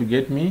able to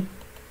get me?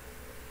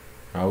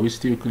 Are we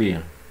still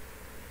clear?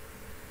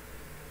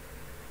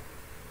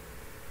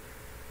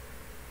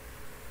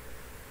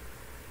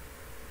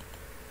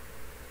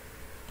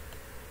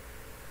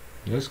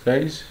 Yes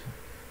guys.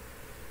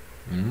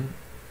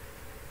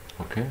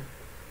 Okay.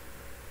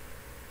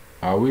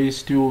 Are we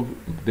still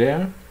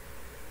there?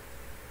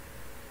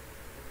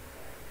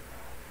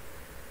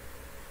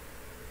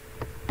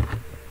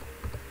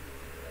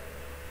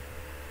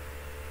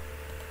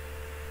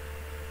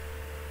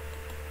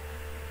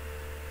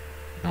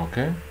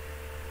 Okay.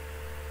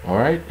 All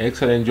right,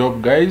 excellent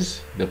job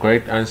guys. The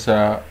correct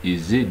answer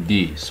is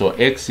D. So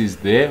X is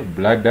the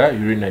bladder,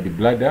 urinary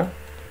bladder,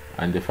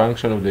 and the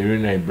function of the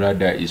urinary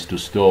bladder is to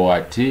store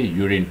what?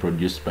 Urine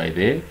produced by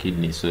the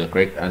kidney. So the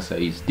correct answer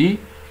is D.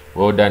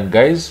 Well done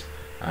guys.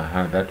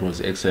 That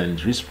was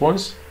excellent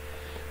response.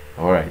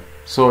 All right,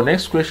 so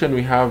next question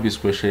we have is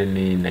question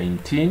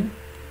 19.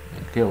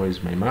 Okay, where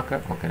is my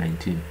marker? Okay,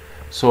 19.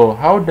 So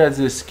how does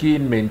the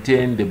skin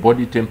maintain the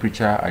body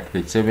temperature at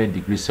 37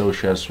 degrees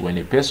Celsius when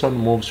a person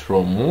moves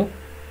from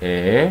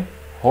a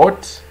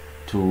hot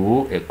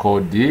to a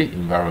cold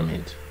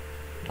environment?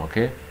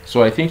 Okay,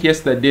 so I think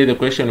yesterday the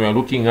question we were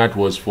looking at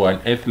was for an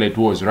athlete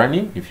who was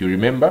running, if you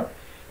remember.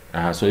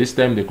 So this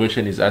time the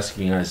question is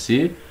asking us,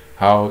 see,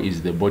 how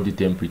is the body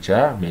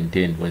temperature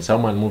maintained when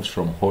someone moves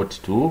from hot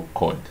to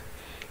cold?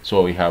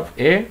 So we have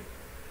A,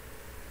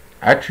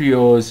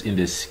 arterioles in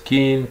the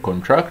skin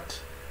contract.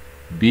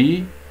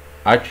 B,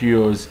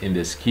 arterioles in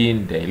the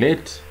skin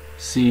dilate.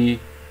 C,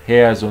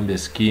 hairs on the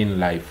skin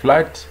lie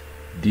flat.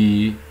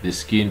 D, the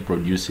skin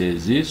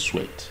produces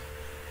sweat.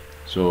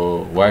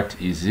 So what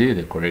is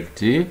the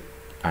correct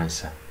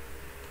answer?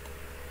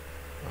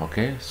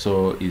 Okay,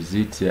 so is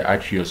it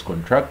arterioles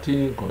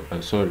contracting,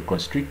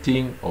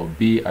 constricting, or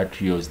B,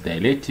 arterioles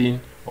dilating,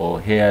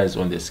 or hairs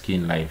on the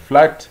skin lying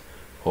flat,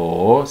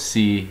 or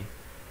C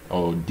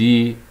or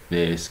D,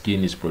 the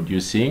skin is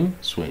producing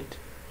sweat?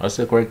 What's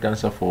the correct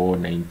answer for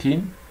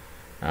 19?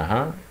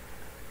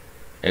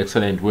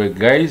 Excellent work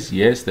guys.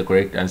 Yes, the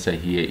correct answer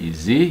here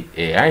is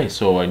AI.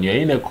 So when you're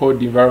in a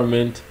cold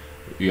environment,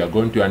 you are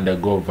going to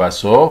undergo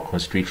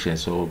vasoconstriction.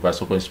 So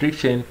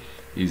vasoconstriction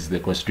is the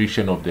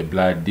constriction of the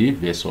blood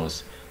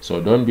vessels.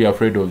 So don't be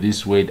afraid of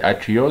this word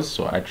arterioles.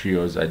 So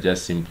arterioles are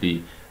just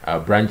simply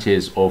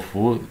branches of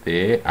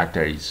the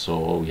arteries.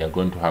 So we are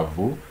going to have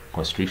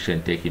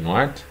constriction taking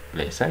what?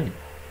 Place. All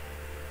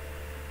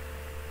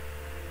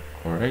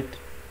right,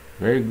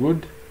 very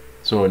good.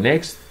 So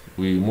next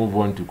we move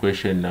on to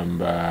question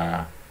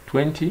number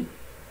 20.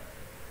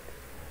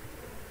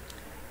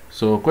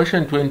 So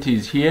question 20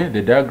 is here.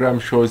 The diagram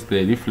shows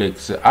the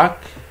reflex arc.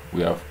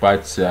 We have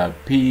parts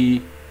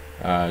P,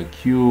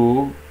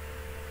 Q,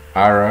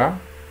 R,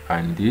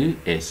 and the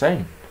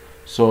SI.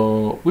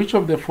 So which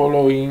one of the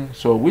following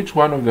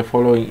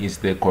is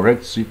the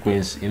correct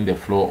sequence in the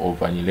flow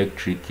of an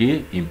electric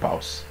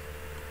impulse?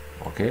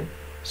 Okay,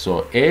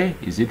 so A,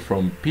 is it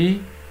from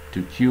P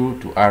to Q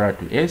to R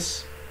to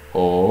S,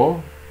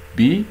 or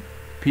B,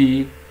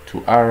 P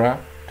to R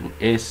to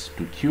S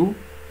to Q,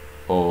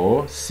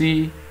 or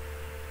C,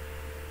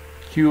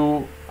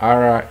 Q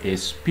R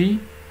S P,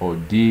 or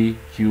D,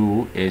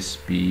 Q S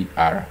P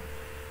R?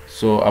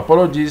 So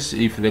apologies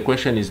if the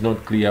question is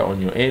not clear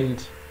on your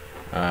end.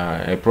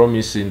 I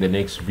promise in the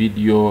next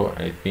video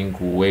I think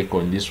we'll work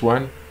on this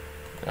one,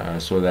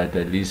 so that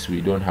at least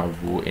we don't have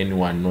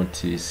anyone not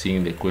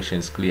seeing the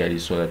questions clearly,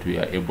 so that we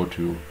are able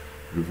to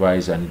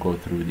revise and go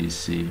through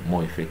this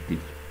more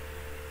effective.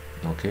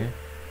 Okay,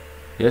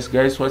 yes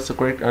guys, what's the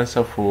correct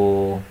answer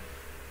for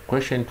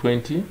question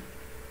 20?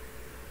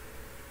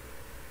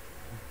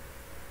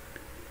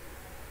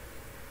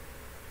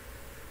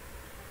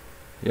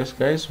 Yes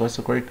guys, what's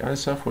the correct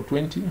answer for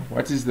 20?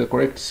 What is the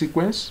correct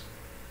sequence?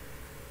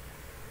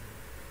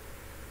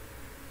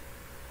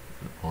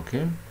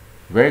 Okay,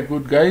 very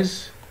good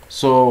guys.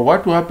 So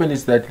what will happen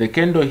is that the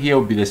candle here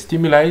will be the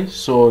stimuli.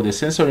 So the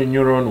sensory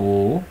neuron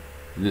will,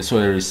 so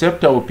the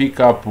receptor will pick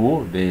up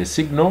the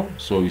signal.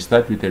 So we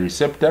start with the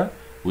receptor,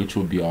 which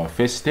will be our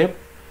first step.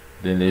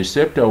 Then the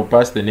receptor will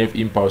pass the nerve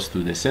impulse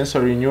to the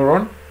sensory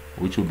neuron,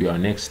 which will be our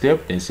next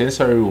step. Then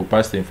sensory will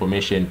pass the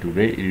information to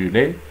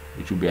relay,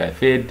 which will be our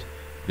third.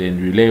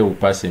 Then relay will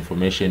pass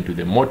information to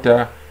the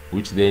motor,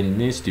 which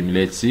then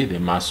stimulates the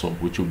muscle,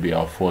 which will be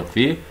our fourth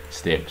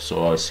step.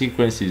 So our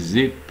sequence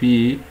is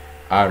P,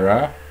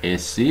 R,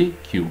 S, C,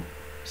 Q.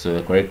 So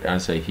the correct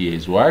answer here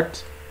is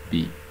what?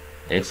 B.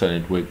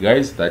 Excellent work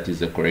guys. That is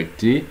the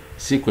correct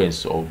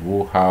sequence of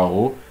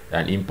how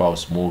an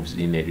impulse moves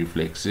in a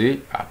reflex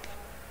arc.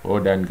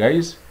 Well done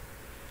guys.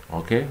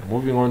 Okay,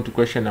 moving on to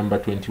question number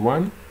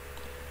 21.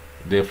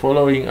 The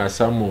following are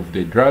some of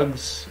the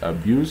drugs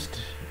abused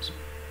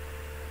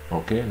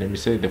Okay, let me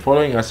say the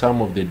following are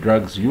some of the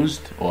drugs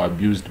used or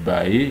abused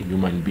by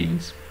human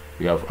beings.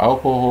 We have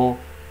alcohol,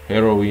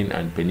 heroin,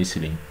 and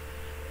penicillin.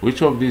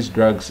 Which of these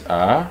drugs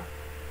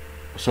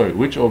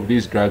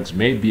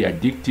may be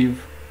addictive,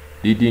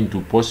 leading to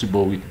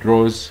possible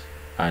withdrawals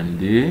and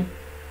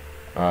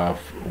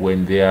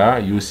when their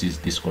use is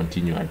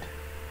discontinued?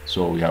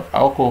 So we have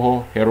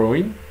alcohol,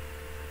 heroin.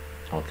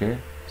 Okay,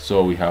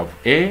 so we have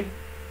A,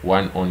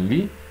 1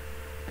 only,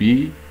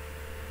 B,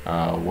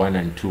 1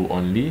 and 2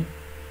 only,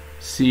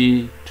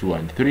 C, 2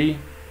 and 3,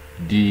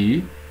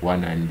 D,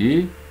 1 and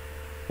D,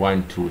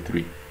 1, 2,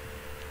 3.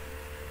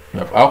 We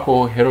have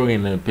alcohol,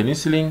 heroin, and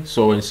penicillin.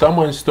 So when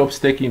someone stops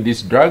taking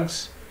these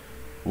drugs,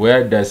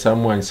 where does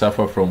someone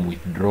suffer from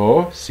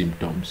withdrawal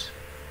symptoms?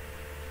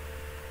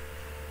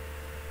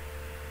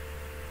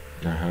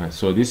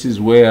 So this is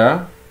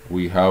where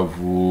we have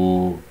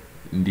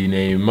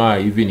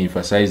Ndinema even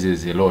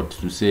emphasizes a lot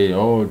to say,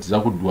 oh, it's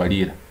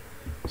zakudwalira.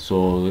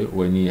 So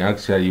when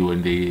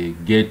they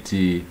get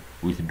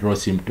withdrawal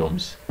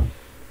symptoms,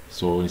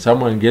 so when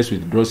someone gets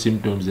withdrawal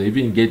symptoms, they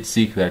even get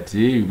sick, that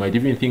you might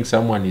even think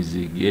someone is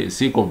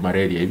sick of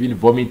malaria. Even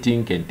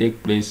vomiting can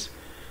take place.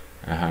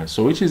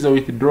 So which is the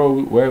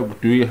withdrawal? Where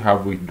do we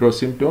have withdrawal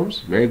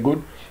symptoms? Very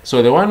good.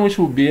 So the one which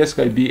will be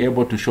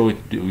able to show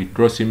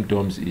withdrawal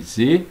symptoms is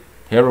the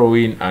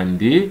heroin and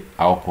the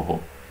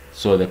alcohol.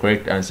 So the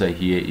correct answer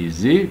here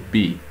is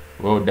B.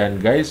 Well done,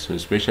 guys. So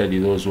especially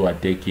those who are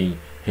taking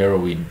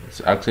heroin.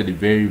 It's actually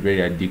very,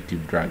 very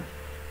addictive drug.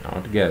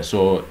 Altogether.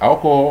 So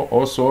alcohol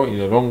also in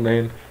the long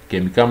run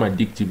can become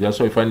addictive. That's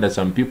why I find that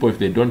some people, if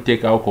they don't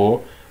take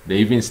alcohol, they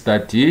even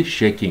start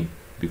shaking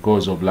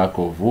because of lack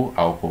of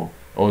alcohol.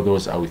 All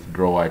those are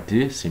withdrawal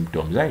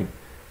symptoms. Right?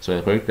 So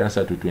the correct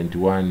answer to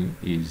 21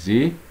 is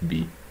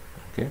B.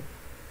 Okay.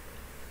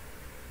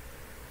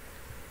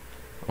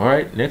 All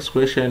right. Next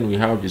question we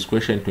have is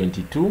question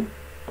 22.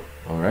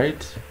 All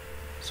right.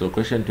 So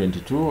question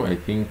 22, I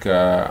think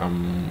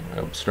I'm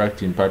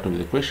abstracting part of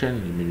the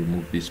question. Let me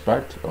remove this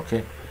part.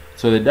 Okay.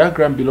 So the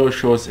diagram below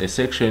shows a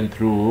section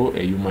through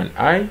a human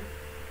eye.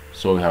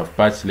 So we have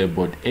parts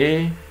labeled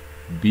A,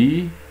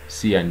 B,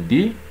 C, and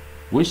D.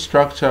 Which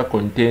structure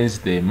contains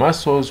the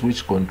muscles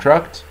which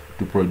contract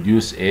to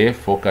produce a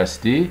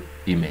focused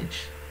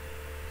image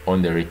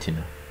on the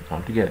retina?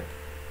 All together.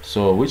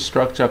 So which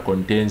structure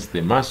contains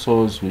the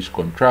muscles which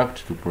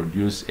contract to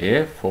produce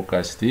a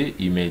focused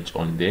image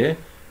on the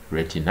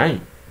retina?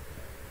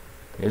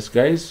 Yes,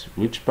 guys,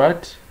 which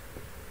part?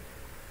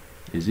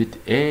 Is it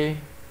A,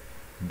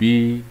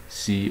 B,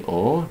 C,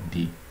 or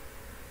D?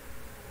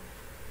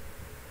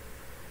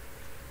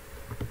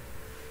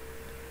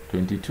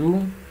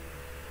 22.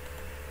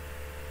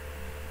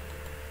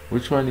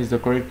 Which one is the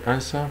correct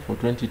answer for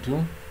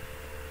 22?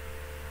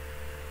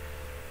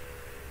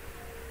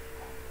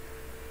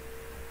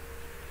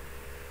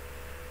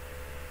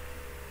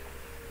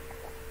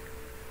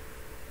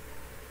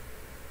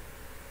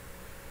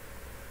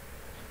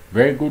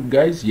 Very good,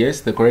 guys.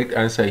 Yes, the correct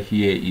answer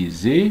here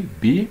is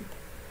B.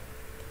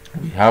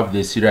 We have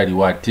the ciliary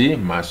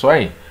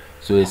muscle.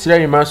 So the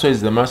ciliary muscle is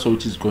the muscle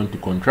which is going to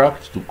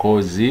contract to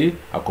cause the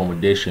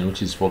accommodation,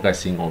 which is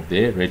focusing of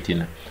the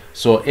retina.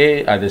 So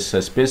A are the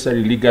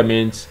suspensory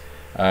ligaments.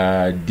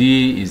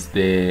 D is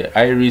the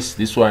iris.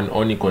 This one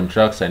only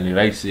contracts and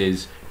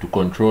relaxes to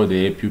control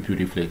the pupil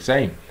reflex.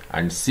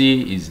 And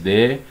C is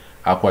the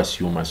aqueous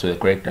humor. So the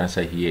correct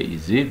answer here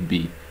is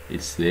B.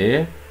 It's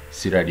the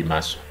ciliary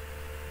muscle.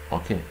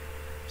 Okay,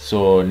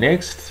 so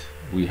next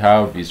we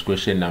have is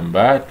question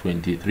number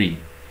 23.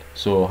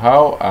 So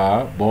how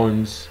are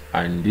bones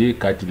and the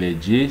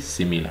cartilage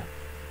similar?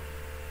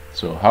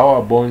 So how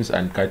are bones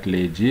and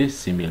cartilage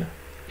similar?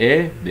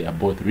 A, they are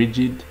both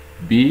rigid.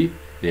 B,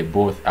 they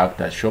both act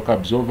as shock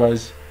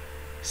absorbers.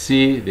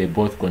 C, they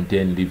both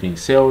contain living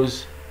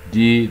cells.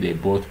 D, they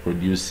both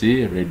produce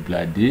red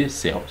blood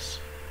cells.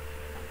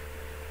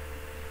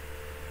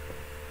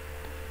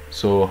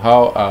 So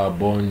how are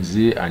bones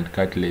and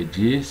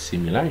cartilage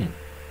similar?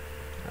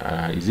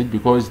 Is it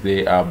because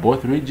they are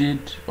both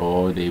rigid,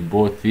 or they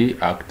both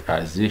act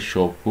as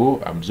shock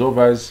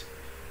absorbers,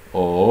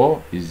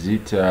 or is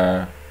it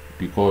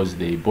because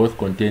they both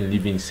contain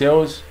living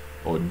cells,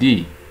 or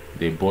D,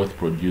 they both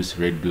produce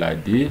red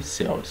blood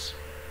cells?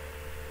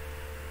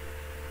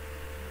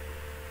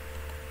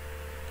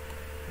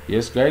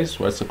 Yes, guys,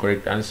 what's the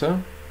correct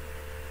answer?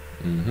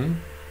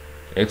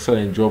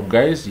 Excellent job,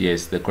 guys.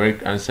 Yes, the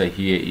correct answer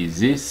here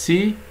is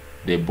C.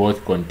 They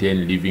both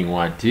contain living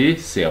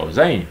cells.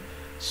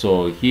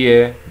 So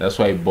here, that's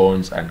why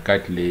bones and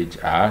cartilage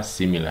are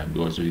similar,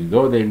 because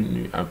though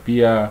they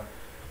appear,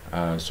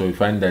 so we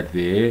find that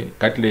the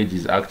cartilage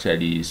is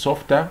actually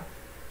softer,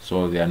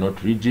 so they are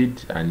not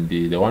rigid, and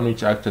the one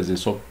which acts as a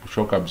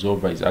shock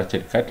absorber is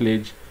actually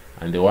cartilage,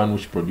 and the one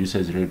which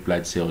produces red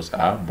blood cells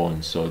are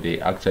bones. So they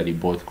actually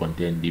both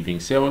contain living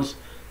cells.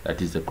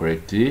 That is the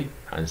correct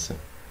answer.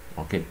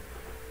 Okay.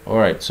 All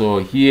right, so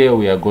here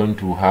we are going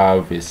to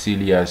have a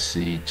serious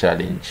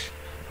challenge.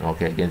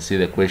 Okay, I can see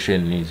the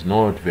question is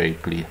not very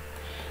clear.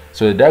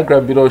 So the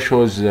diagram below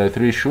shows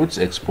 3 shoots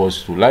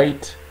exposed to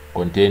light.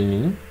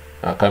 containing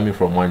coming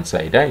from one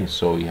side.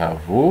 So we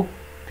have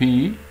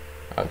P,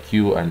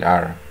 Q, and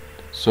R.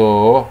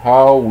 So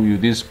how will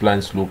these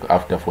plants look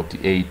after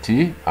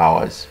 48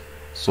 hours?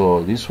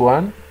 So this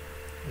one,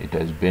 it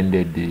has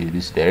bended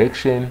this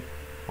direction.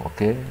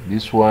 Okay,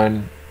 this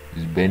one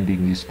is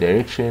bending this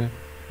direction.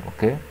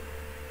 Okay,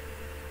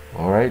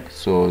 all right.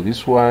 So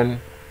this one,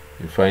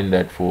 you find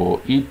that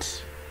for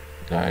it,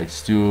 it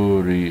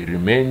still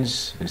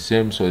remains the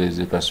same. So there's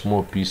like a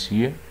small piece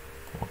here.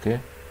 Okay,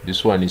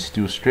 this one is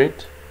still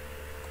straight.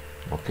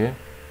 Okay,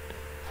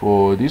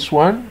 for this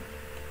one,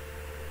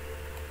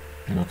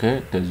 okay,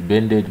 it has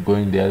bended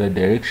going the other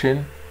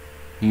direction.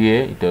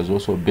 Here it has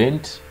also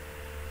bent.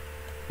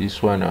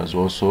 This one has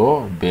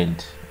also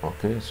bent.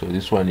 Okay, so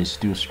this one is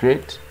still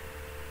straight.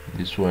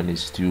 This one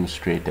is still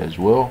straight as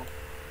well.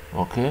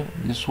 Okay,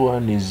 this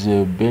one is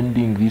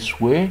bending this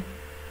way.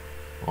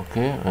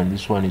 Okay, and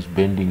this one is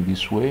bending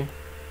this way,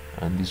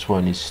 and this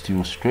one is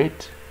still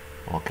straight.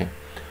 Okay,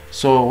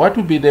 so what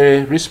would be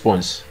the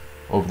response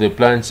of the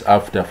plants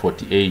after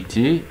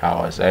 48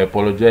 hours? I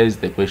apologize,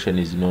 the question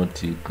is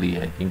not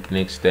clear. I think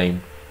next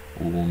time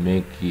we'll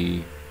make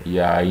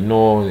yeah, I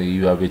know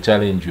you have a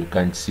challenge you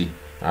can't see.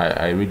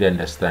 I really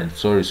understand.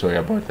 Sorry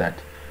about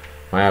that.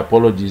 My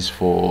apologies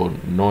for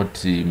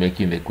not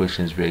making the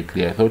questions very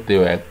clear. I thought they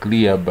were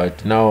clear,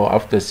 but now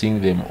after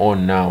seeing them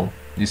on now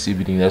this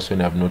evening, that's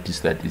when I've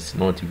noticed that it's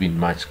not even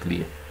much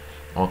clear.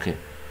 Okay,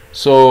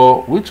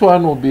 so which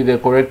one will be the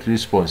correct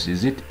response?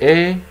 Is it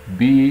A,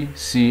 B,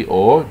 C,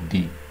 or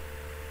D?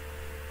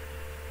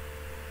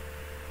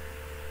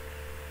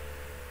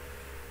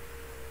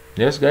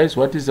 Yes guys,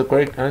 what is the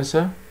correct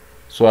answer?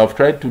 So I've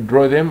tried to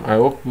draw them. I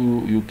hope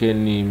you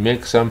can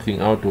make something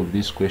out of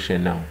this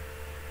question now.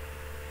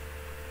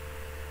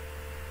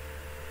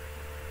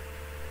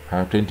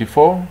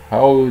 24,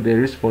 how will the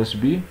response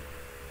be?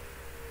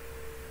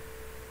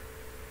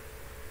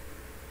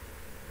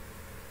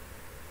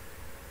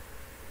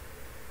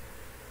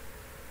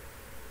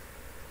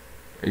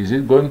 Is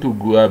it going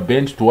to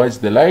bend towards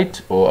the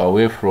light or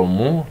away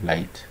from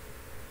light?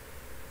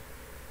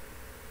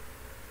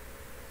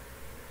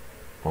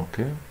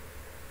 Okay,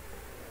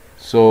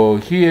 so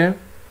here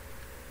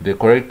the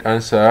correct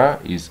answer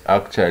is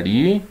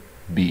actually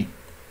B.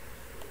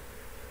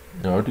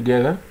 Now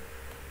together,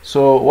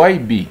 so why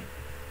B?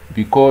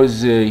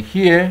 Because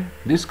here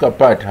this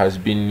part has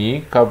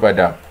been covered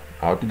up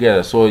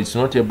altogether, so it's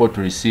not able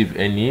to receive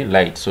any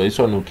light. So this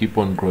one will keep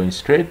on growing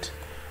straight,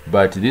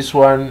 but this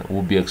one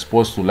will be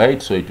exposed to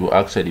light, so it will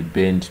actually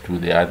bend to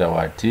the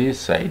other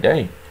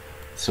side.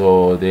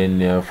 So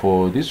then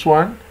for this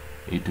one,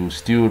 it will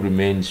still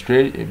remain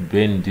straight,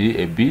 bend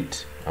a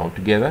bit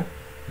altogether,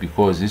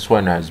 because this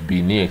one has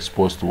been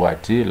exposed to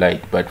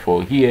light. But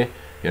for here,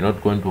 you're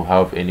not going to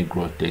have any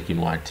growth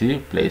taking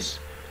place.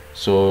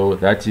 So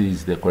that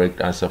is the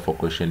correct answer for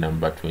question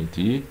number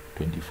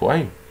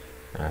 24.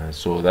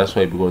 So that's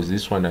why, because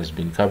this one has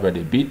been covered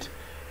a bit,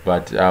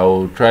 but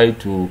I'll try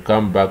to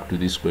come back to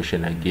this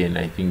question again.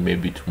 I think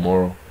maybe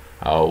tomorrow,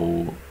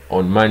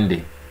 on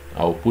Monday,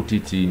 I'll put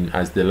it in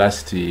as the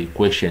last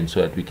question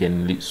so that we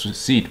can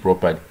see it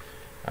properly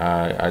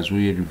as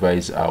we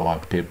revise our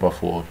paper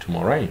for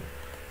tomorrow.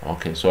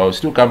 Okay, so I'll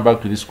still come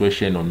back to this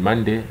question on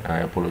Monday. I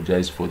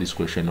apologize for this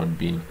question not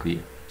being clear.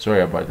 Sorry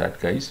about that,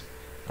 guys.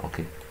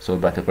 Okay, so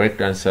but the correct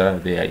answer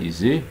there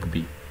is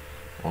B.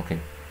 Okay,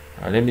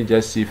 let me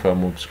just see if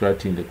I'm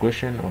obstructing the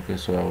question. Okay,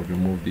 so I'll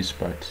remove this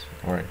part.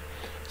 All right,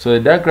 so the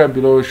diagram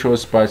below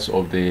shows parts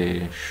of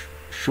the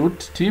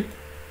shoot tip.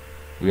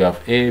 We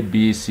have A,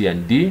 B, C,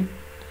 and D.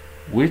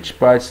 Which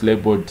parts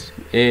labeled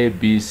A,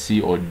 B,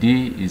 C, or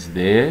D is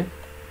the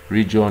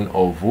region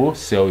of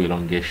cell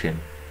elongation?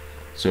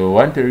 So we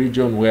want a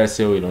region where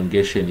cell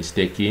elongation is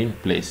taking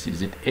place.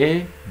 Is it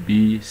A,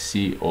 B,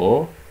 C,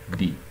 or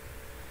D?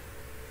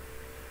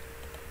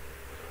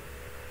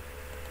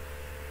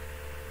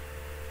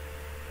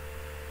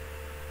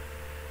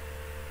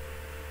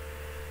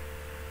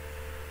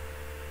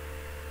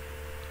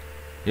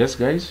 Yes,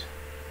 guys?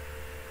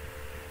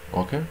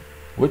 Okay.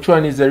 Which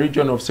one is the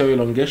region of cell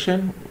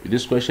elongation?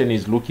 This question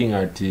is looking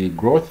at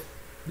growth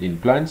in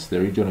plants, the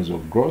regions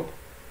of growth.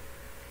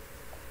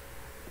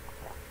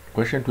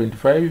 Question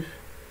 25.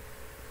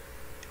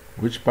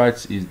 Which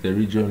parts is the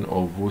region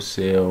of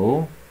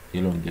cell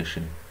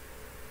elongation?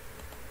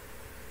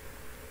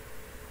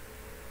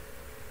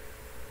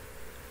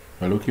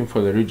 We're looking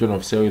for the region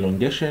of cell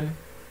elongation.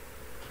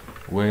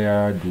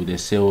 Where do the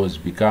cells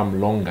become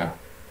longer?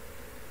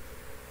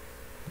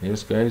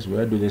 Yes, guys,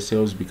 where do the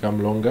cells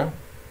become longer?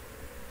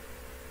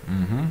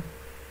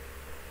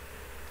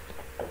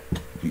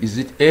 Is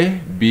it A,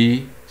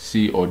 B,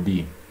 C, or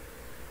D?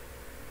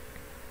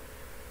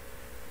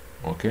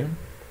 Okay,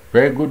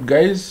 very good,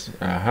 guys.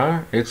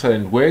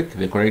 Excellent work.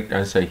 The correct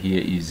answer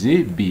here is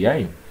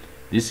B.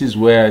 This is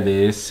where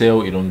the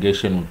cell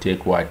elongation will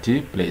take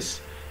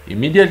place.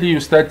 Immediately you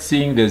start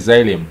seeing the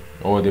xylem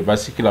or the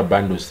vesicular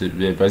bundles.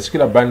 The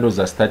vesicular bundles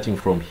are starting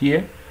from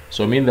here,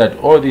 so mean that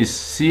all these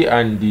C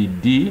and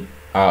D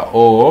are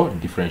all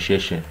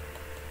differentiation.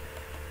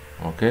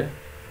 Okay,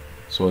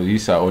 So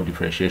these are all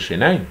differentiation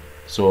 9.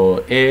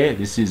 So A,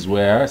 this is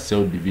where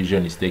cell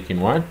division is taking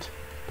what?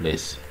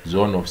 Place.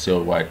 Zone of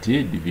cell what?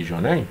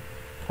 Division 9.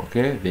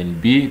 Okay, then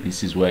B,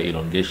 this is where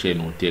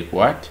elongation will take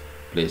what?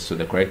 Place. So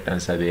the correct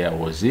answer there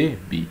was A,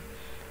 B.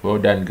 Well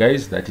done,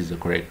 guys. That is the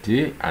correct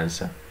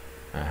answer.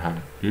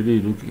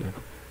 Really look,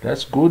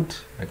 that's good.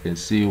 I can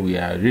see we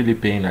are really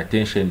paying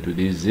attention to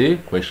these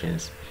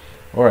questions.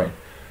 All right.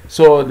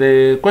 So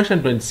the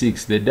question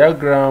 26,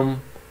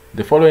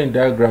 the following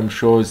diagram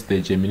shows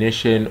the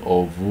germination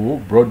of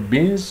broad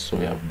beans. So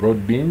we have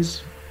broad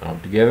beans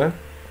together.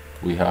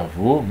 We have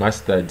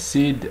mustard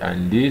seed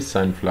and the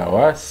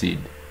sunflower seed.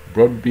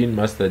 Broad bean,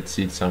 mustard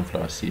seed,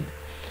 sunflower seed.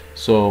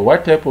 So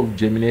what type of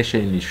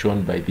germination is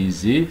shown by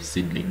these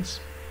seedlings?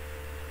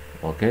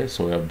 Okay,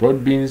 so we have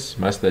broad beans,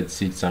 mustard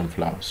seed,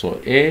 sunflower. So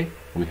A,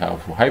 we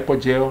have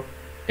hypogel,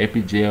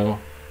 epigel,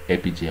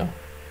 epigel.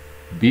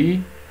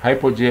 B,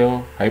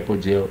 hypogel,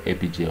 hypogel,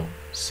 epigel.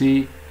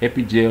 C,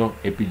 epigel,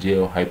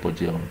 epigel,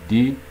 hypogel.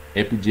 D,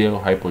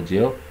 epigel,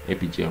 hypogel,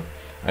 epigel.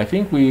 I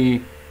think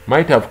we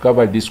might have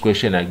covered this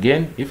question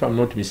again. If I'm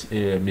not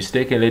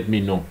mistaken, let me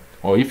know.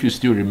 Or if you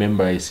still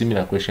remember a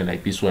similar question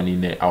like this one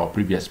in our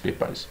previous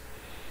papers.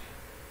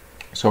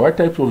 So what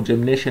type of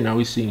germination are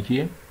we seeing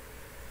here?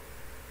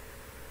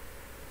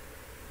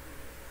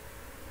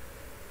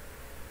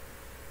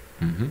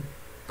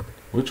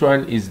 Which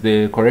one is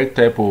the correct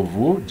type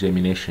of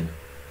germination?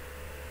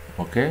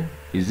 Okay,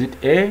 is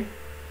it A,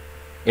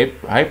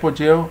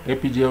 hypogel,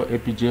 epigel,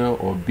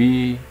 epigel, or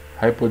B,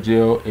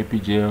 hypogel,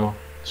 epigel,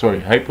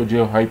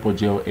 hypogel,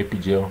 hypogel,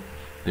 epigel?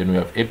 Then we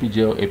have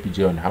epigel,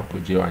 epigel, and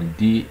hypogel, and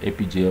D,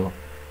 epigel,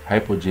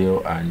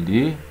 hypogel, and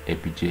the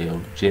epigel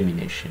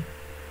germination.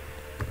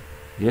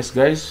 Yes,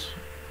 guys,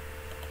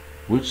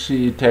 which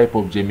type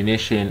of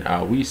germination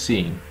are we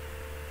seeing?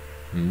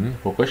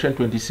 For question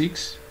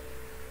 26.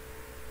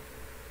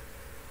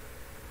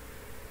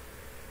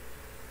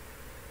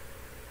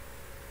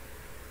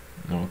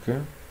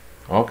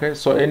 Okay,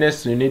 so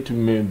Ernest, you need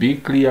to be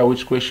clear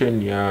which question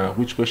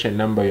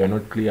number you are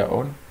not clear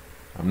on.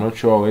 I'm not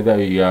sure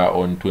whether you are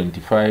on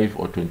 25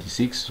 or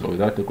 26, so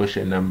without the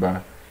question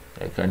number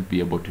I can't be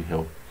able to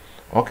help.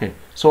 Okay,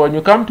 so when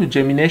you come to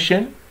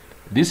germination,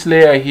 this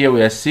layer here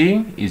we are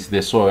seeing is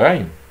the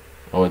soil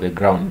or the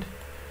ground.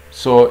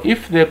 So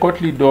if the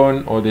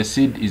cotyledon or the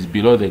seed is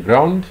below the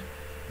ground,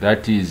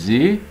 that is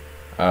the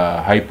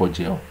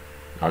hypogel.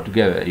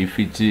 Altogether, if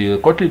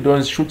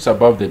cotyledon shoots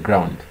above the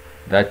ground,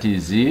 that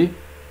is the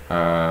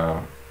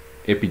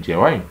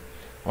epigel.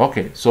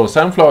 Okay, so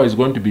sunflower is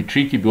going to be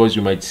tricky because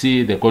you might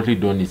see the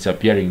cotyledon is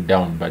appearing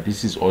down, but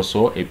this is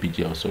also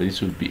epigel. So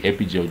this would be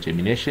epigel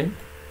germination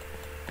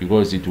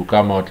because it will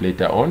come out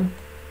later on.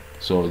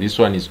 So this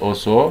one is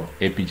also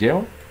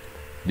epigel.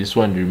 This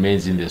one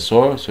remains in the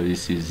soil, so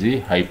this is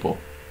the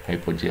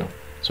hypogel.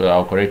 So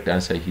our correct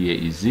answer here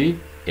is the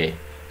A.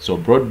 So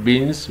broad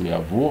beans, we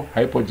have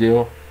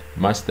hypogel,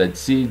 mustard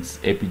seeds,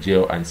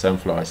 epigel, and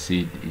sunflower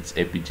seed, it's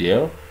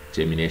epigel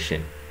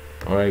germination.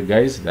 All right,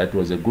 guys, that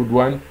was a good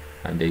one,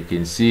 and you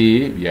can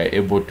see we are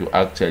able to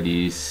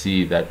actually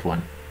see that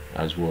one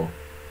as well.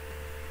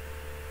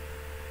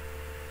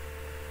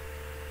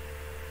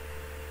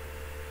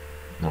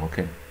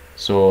 Okay,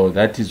 so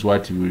that is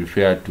what we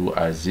refer to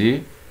as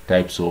the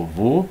types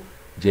of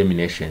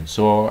germination.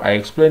 So I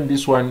explained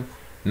this one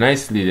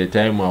nicely the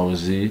time I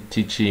was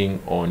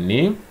teaching on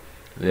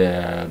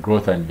the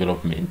growth and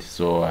development.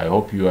 So I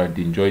hope you had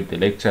enjoyed the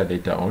lecture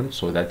later on.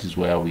 So that is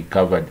where we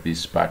covered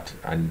this part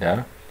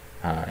under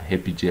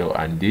epigel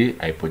and the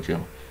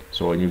hypogel.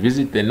 So when you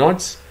visit the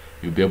notes,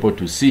 you'll be able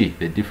to see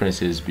the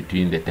differences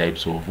between the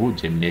types of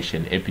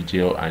germination,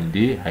 epigel and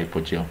the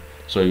hypogel.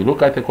 So you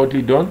look at the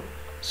cotyledon.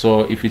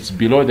 So if it's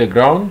below the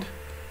ground,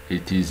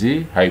 it is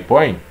the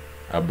hypo.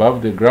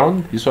 Above the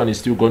ground, this one is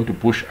still going to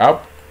push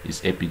up,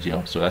 is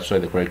epigel. So that's why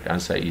the correct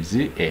answer is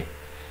the A.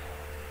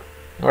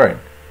 All right,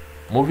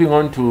 moving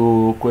on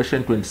to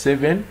question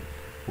 27.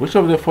 Which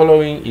of the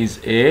following is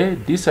a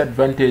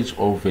disadvantage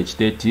of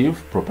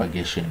vegetative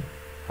propagation?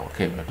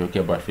 Okay, we're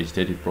talking about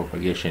vegetative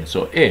propagation.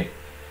 So A,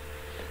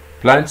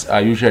 plants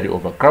are usually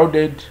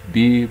overcrowded.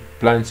 B,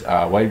 plants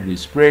are widely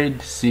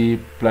spread. C,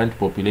 plant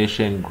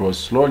population grows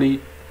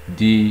slowly.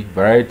 D,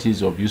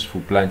 varieties of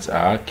useful plants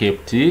are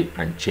kept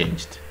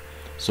unchanged.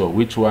 So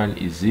which one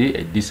is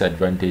a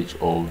disadvantage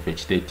of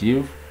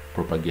vegetative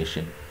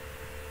propagation?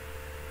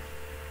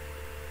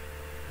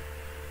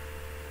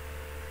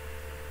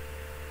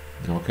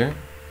 Okay,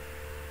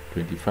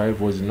 25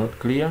 was not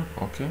clear.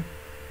 Okay,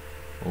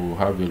 we'll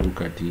have a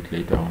look at it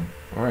later on.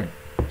 All right,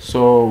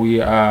 so we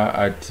are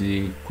at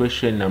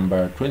question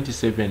number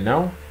 27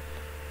 now.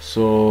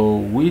 So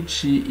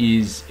which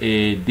is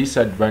a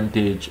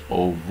disadvantage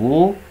of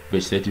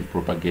vegetative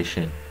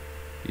propagation?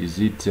 Is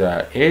it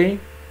A,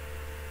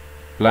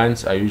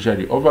 plants are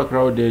usually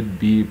overcrowded.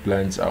 B,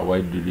 plants are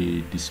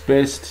widely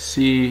dispersed.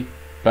 C,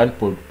 plant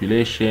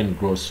population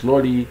grows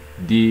slowly.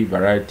 D,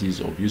 varieties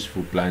of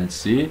useful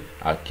plants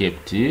are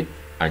kept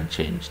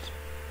unchanged.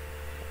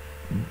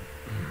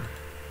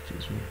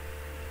 Excuse me.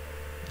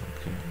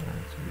 Okay,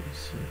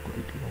 that's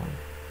quite long.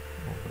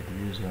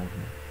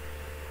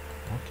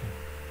 Okay.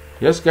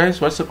 Yes, guys,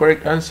 what's the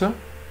correct answer?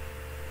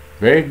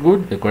 Very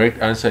good. The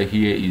correct answer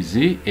here is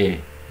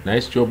A.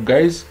 Nice job,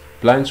 guys.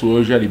 Plants will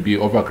usually be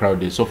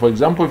overcrowded. So, for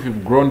example, if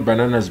you've grown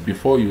bananas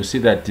before, you see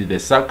that the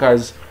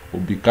suckers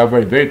will be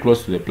covering very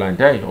close to the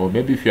plant, or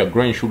maybe if you are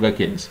growing sugar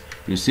canes,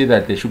 you see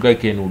that the sugar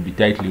cane will be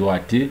tightly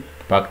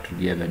packed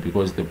together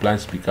because the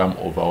plants become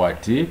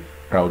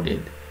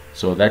crowded.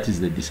 So that is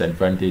the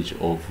disadvantage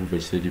of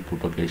vegetative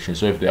propagation.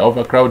 So if they're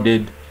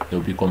overcrowded,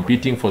 they'll be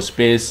competing for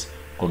space,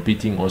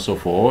 competing also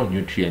for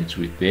nutrients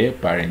with the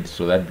parents.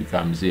 So that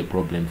becomes a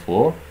problem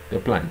for the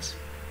plants.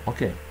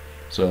 Okay,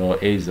 so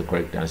A is the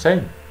correct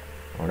answer.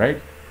 All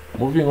right,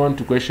 moving on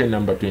to question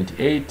number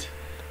 28.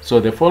 So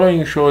the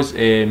following shows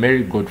a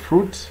marigold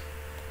fruit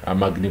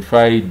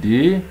magnified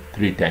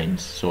 3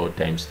 times, so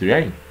times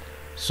 3.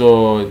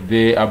 So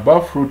the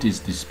above fruit is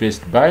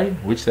dispersed by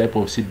which type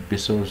of seed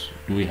vessels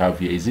do we have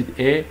here? Is it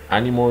A,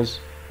 animals,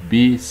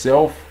 B,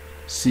 self,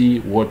 C,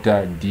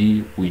 water,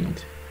 D,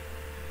 wind?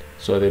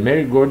 So the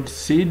marigold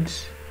seed,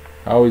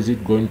 how is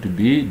it going to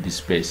be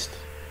dispersed?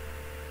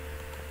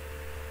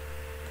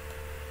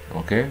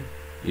 Okay,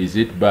 is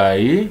it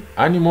by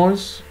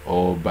animals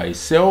or by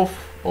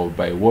self or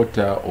by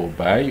water or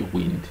by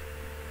wind?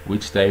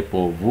 Which type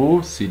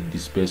of seed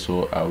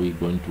dispersal are we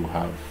going to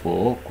have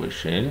for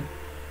question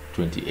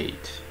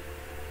 28?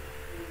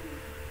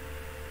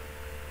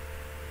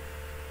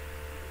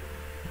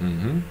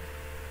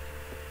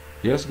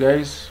 Yes,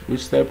 guys,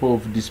 which type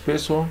of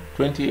dispersal?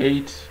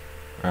 28.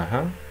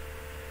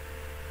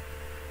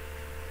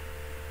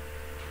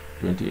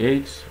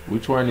 28.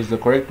 Which one is the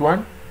correct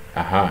one?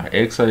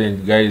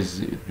 Excellent, guys,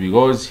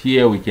 because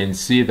here we can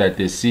see that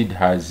the seed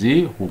has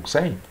a hook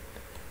sign.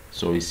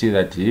 So we see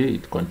that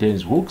it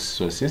contains hooks.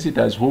 So since it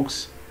has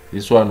hooks,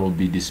 this one will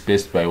be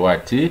dispersed by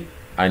what?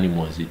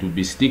 Animals. It will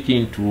be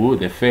sticking to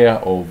the fur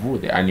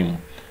of the animal.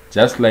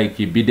 Just like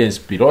Bidens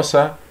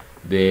pilosa,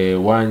 the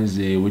ones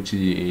which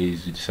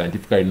is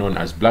scientifically known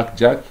as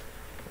blackjack.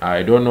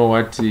 I don't know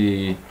what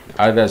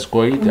others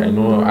call it. I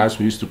know us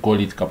we used to call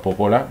it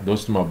capocola.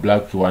 Those are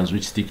black ones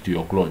which stick to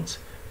your clothes.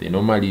 They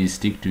normally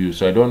stick to you.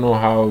 So I don't know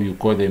how you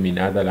call them in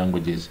other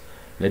languages.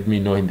 Let me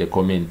know in the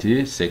comment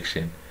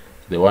section.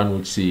 The one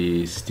which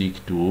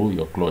stick to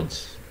your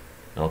clothes.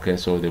 Okay,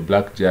 so the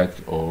blackjack,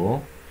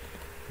 or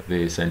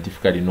the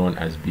scientifically known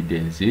as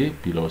Bidens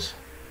pilosa.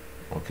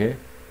 Okay,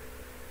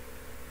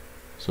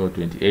 so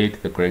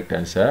 28, the correct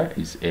answer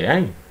is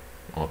A.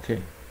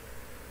 Okay.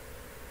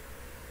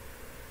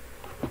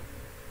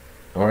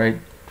 All right,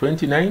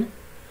 29.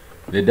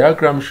 The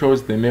diagram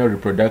shows the male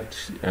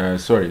reproductive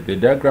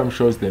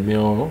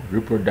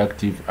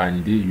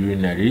and the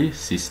urinary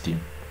system.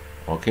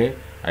 Okay,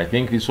 I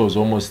think this was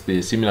almost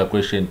a similar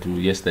question to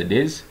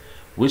yesterday's.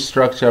 Which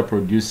structure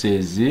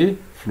produces the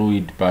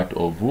fluid part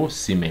of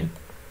semen?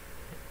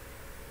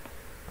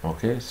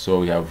 Okay, so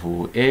we have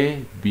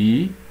A,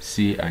 B,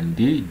 C, and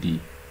D.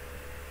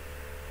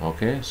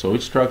 Okay, so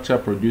which structure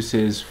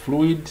produces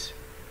fluid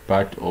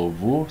part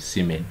of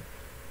semen?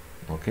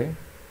 Okay.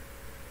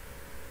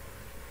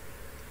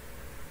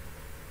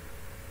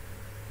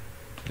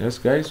 Yes,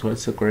 guys,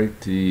 what's the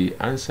correct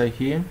answer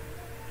here?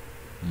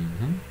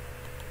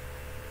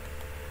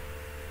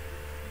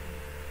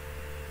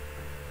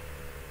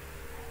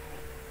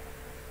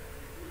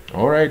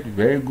 All right,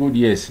 very good.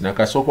 Yes,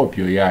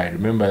 nakasokopyo. Yeah, I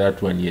remember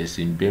that one. Yes,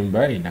 in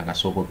Bemba, in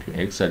nakasokopyo.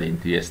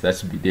 Excellent. Yes,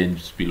 that's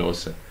Bidens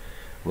pilosa.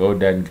 Well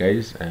done,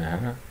 guys.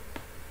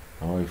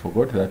 Oh, I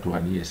forgot that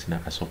one. Yes,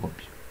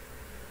 nakasokopyo.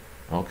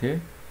 Okay.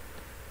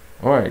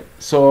 All right.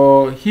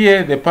 So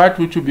here, the part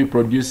which will be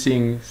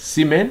producing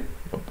semen,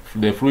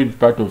 the fluid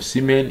part of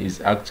semen,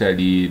 is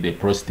actually the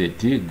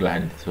prostate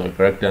gland. So the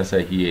correct answer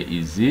here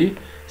is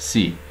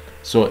C.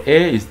 So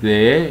A is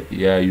the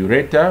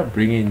ureter,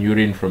 bringing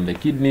urine from the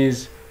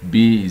kidneys.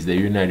 B is the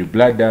urinary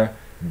bladder.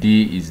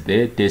 D is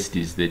the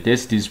testes. The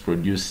testes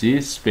produce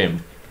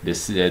sperm, the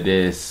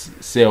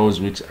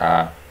cells which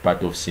are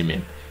part of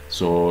semen.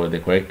 So the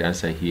correct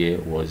answer here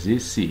was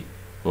C.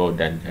 Well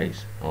done,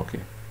 guys. Okay.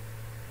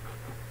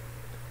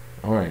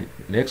 All right.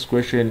 Next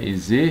question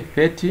is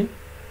 30.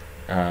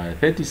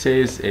 30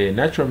 says a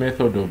natural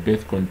method of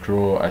birth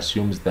control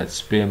assumes that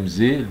sperms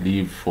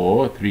live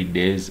for 3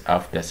 days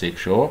after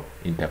sexual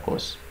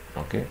intercourse.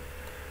 Okay.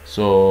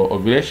 So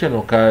ovulation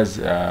occurs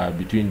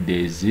between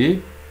days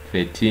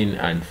 13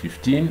 and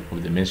 15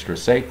 of the menstrual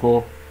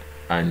cycle,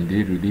 and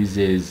it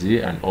releases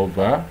an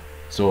ova.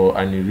 So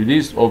an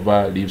released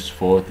ova lives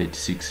for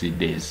 36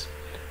 days.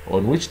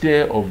 On which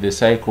day of the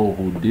cycle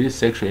would the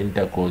sexual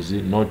intercourse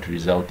not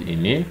result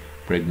in a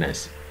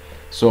pregnancy?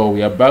 So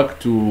we are back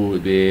to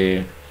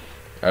the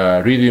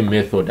rhythm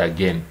method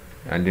again.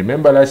 And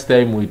remember last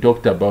time we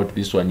talked about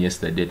this one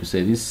yesterday to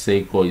say this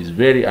cycle is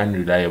very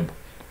unreliable.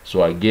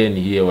 So again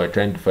here we're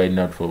trying to find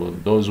out for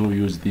those who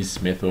use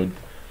this method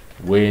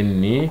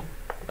when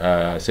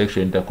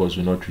sexual intercourse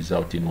will not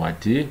result in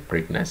what?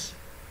 Pregnancy.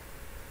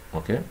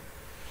 Okay.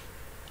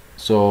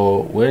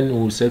 So when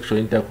will sexual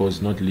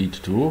intercourse not lead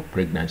to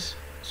pregnancy?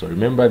 So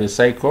remember the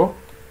cycle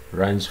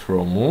runs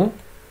from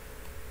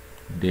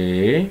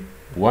day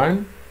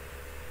 1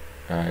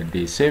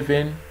 day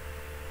 7.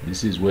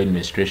 This is when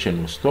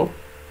menstruation will stop.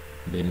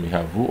 Then we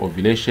have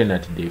ovulation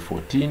at day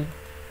 14.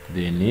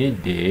 Then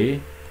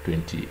day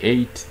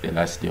 28, the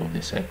last day of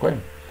the cycle.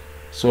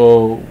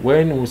 So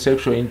when will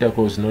sexual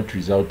intercourse not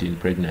result in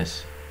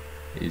pregnancy?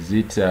 Is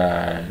it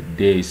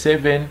day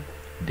 7,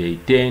 day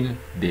 10,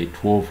 day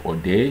 12, or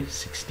day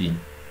 16?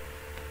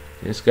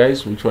 Yes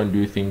guys, which one do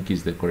you think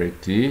is the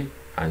correct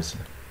answer?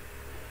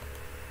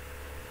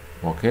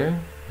 Okay,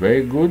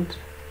 very good.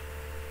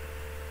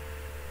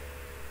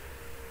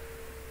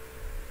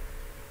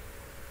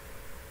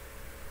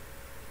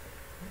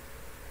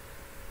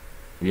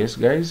 Yes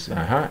guys,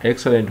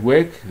 excellent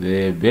work.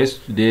 The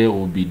best day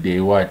will be day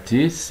what?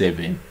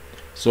 7.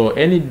 So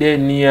any day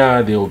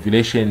near the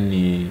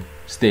ovulation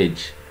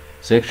stage,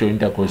 sexual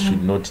intercourse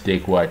should not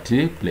take what?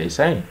 Place.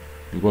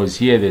 Because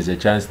here there's a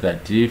chance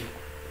that if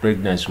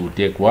pregnancy will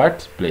take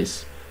what?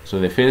 Place. So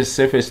the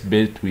safest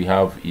bet we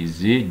have is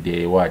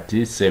day what?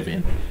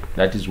 7.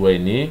 That is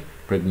when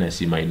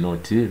pregnancy might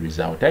not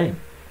result.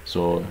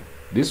 So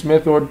this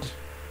method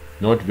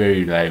not very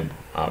reliable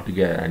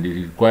altogether, and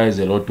it requires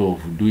a lot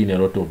of doing a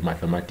lot of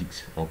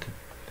mathematics. Okay.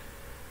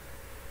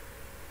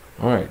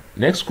 All right,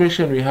 next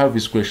question we have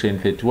is question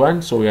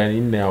 31. So we are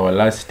in our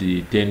last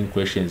 10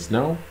 questions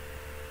now.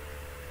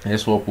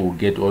 Let's hope we'll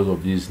get all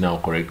of these now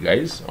correct,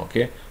 guys.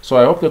 Okay, so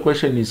I hope the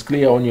question is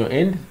clear on your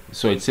end.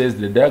 So it says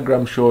the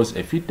diagram shows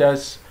a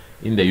fetus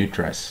in the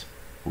uterus.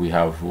 We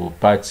have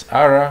parts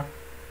R,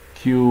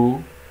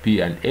 Q,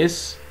 P, and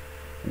S.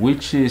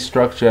 Which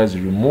structures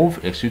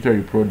remove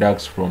excretory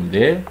products from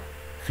the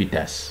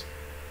fetus?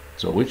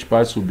 So which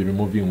parts will be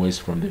removing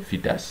waste from the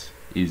fetus?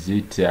 Is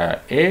it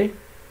A,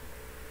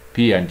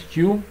 P and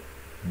Q,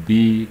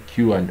 B,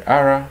 Q and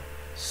R,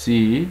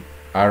 C,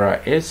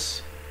 R,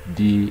 S,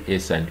 D,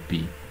 S and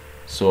P?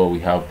 So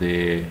we have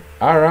the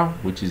R,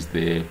 which is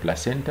the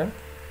placenta.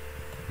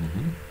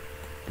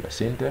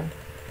 Placenta.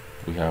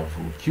 We have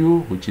Q,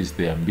 which is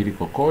the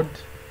umbilical cord.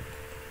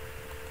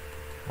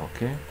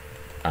 Okay.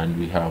 And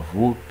we have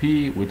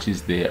P, which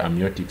is the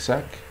amniotic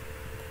sac.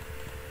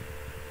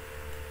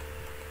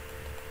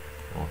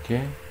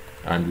 Okay.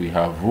 And we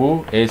have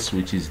S,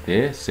 which is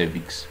the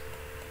cervix.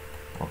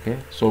 Okay.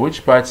 So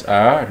which parts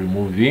are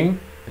removing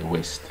the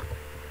waste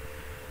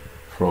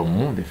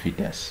from the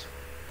fetus?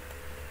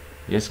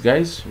 Yes,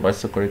 guys,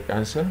 what's the correct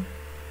answer?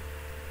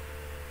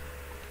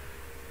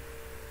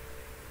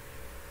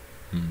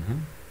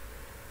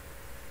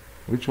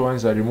 Which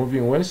ones are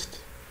removing waste?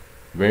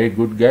 Very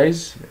good,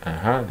 guys.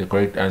 The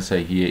correct answer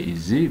here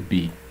is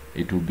B.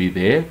 It will be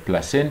the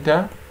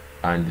placenta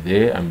and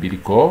the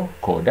umbilical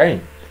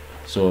cord.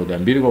 So the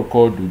umbilical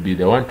cord will be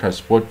the one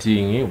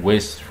transporting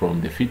waste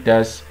from the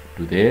fetus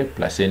to the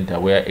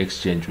placenta, where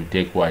exchange will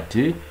take what?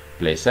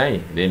 Place.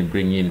 Then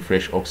bring in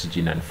fresh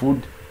oxygen and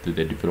food to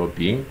the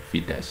developing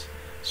fetus.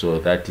 So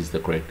that is the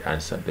correct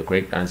answer. The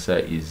correct answer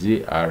is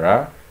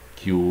RQR.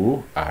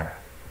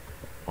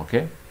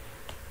 Okay.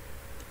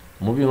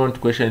 Moving on to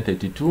question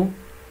 32.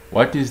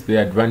 What is the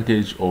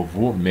advantage of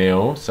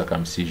male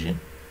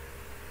circumcision?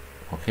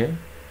 Okay,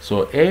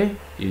 so A,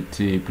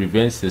 it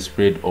prevents the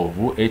spread of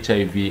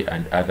HIV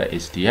and other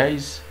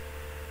STIs.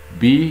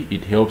 B,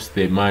 it helps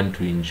the man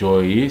to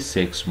enjoy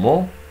sex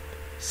more.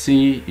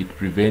 C, it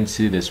prevents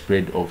the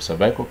spread of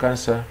cervical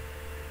cancer.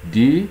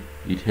 D,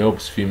 it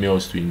helps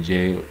females to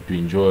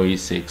enjoy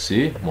sex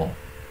more.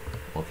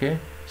 Okay,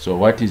 so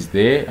what is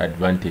the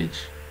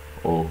advantage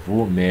of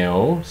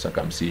male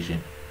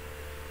circumcision?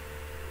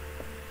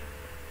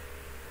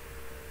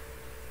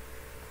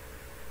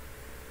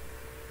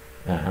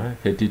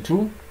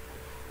 32.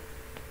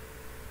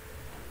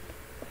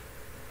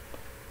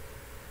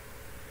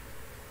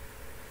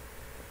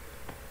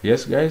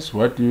 Yes, guys,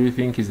 what do you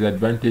think is the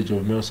advantage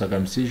of male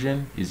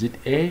circumcision? Is it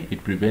A,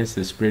 it prevents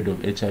the spread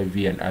of HIV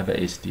and other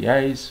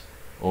STIs,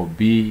 or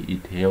B,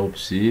 it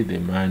helps the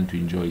man to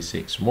enjoy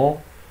sex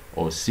more,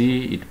 or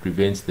C, it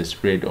prevents the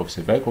spread of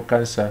cervical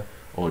cancer,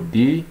 or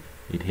D,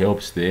 it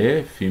helps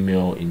the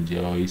female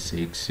enjoy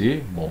sex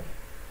more?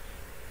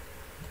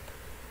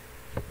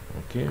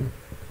 Okay.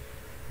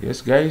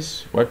 Yes,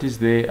 guys, what is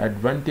the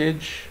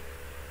advantage?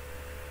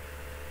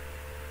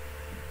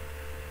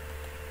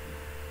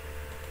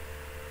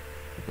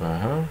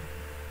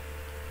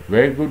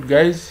 Very good,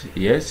 guys.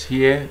 Yes,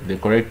 here the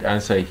correct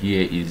answer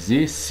here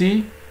is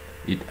C.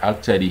 It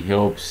actually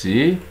helps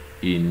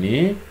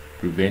in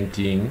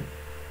preventing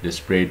the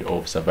spread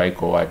of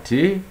cervical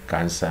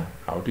cancer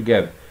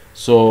altogether.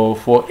 So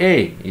for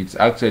A, it's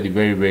actually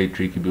very, very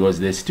tricky, because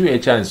there's still a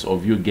chance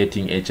of you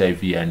getting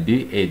HIV and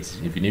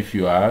AIDS, even if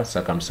you are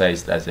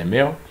circumcised as a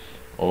male,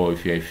 or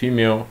if you're a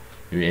female,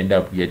 you end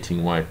up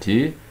getting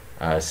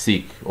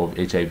sick of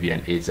HIV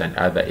and AIDS and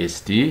other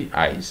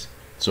STIs.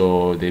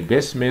 So the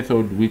best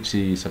method which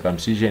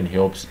circumcision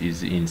helps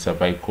is in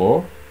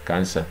cervical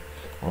cancer.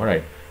 All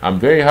right, I'm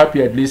very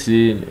happy at least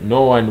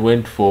no one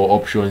went for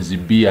options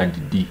B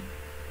and D.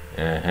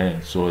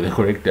 So the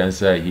correct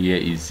answer here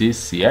is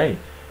CI.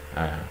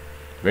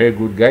 Very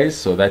good, guys.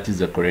 So that is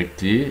the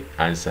correct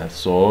answer.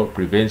 So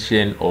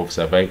prevention of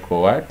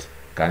cervical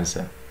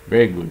cancer.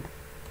 Very good.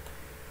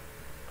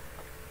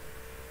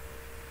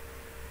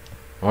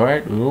 All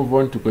right, we move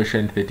on to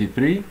question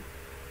 33.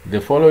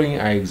 The following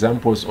are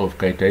examples of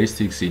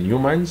characteristics in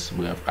humans.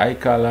 We have eye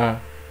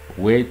color,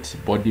 weight,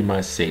 body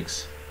mass,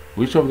 sex.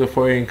 Which of the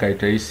following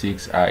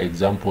characteristics are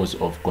examples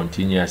of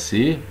continuous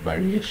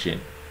variation?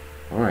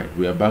 All right,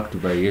 we are back to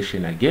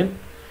variation again.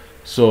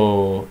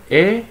 So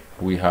A,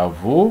 we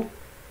have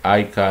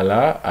eye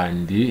color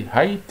and the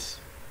height.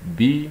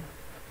 B,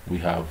 we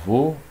have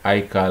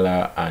eye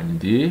color and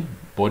the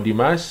body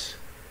mass.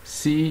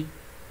 C,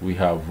 we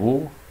have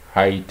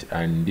height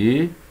and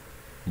the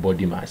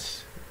body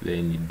mass.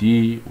 Then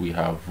D, we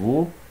have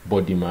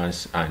body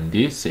mass and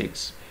the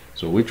sex.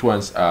 So which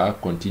ones are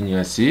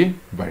continuous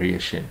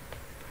variation?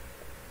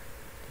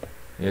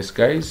 Yes,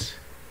 guys.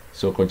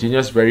 So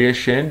continuous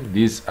variation,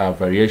 these are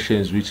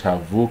variations which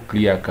have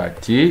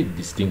clear-cut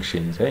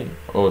distinctions.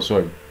 Oh,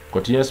 sorry.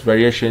 Continuous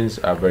variations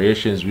are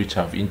variations which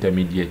have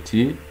intermediate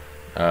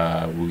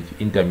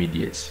with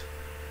intermediates.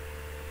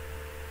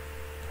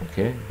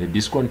 Okay. The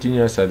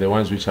discontinuous are the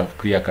ones which have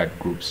clear-cut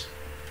groups.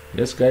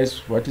 Yes,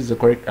 guys. What is the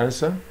correct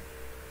answer?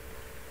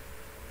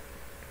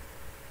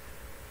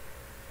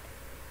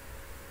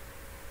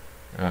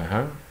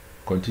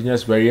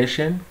 Continuous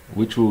variation,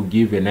 which will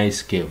give a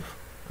nice curve.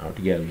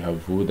 Altogether, we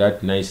have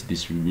that nice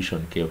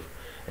distribution curve.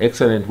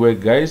 Excellent work,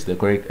 guys. The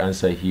correct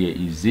answer here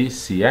is the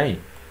CI.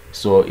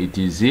 So it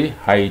is the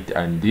height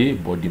and the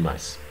body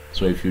mass.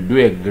 So if you do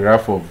a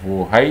graph of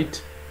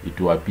height, it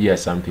will appear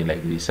something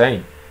like this.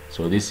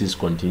 So this is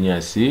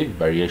continuous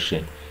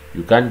variation.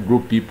 You can't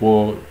group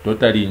people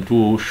totally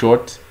into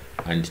short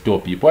and tall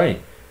people.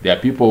 There are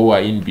people who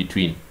are in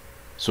between.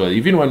 So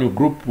even when you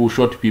group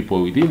short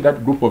people, within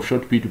that group of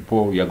short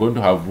people, you are going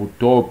to have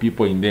tall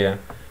people in there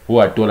who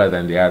are taller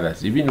than the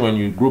others. Even when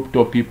you group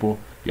tall people,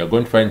 you are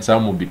going to find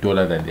some will be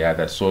taller than the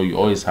others. So you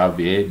always have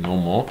a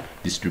normal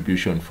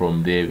distribution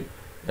from the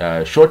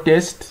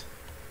shortest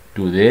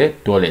to the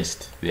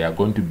tallest. There are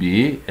going to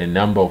be a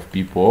number of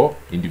people,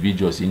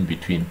 individuals in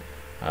between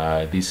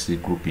this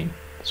grouping.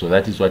 So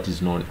that is what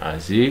is known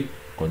as a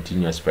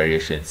continuous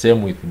variation.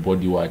 Same with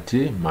body weight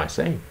mass.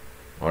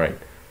 All right.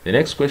 The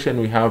next question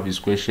we have is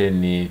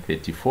question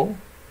 34.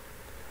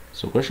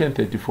 So question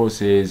 34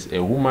 says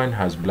a woman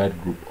has blood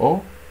group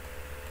O.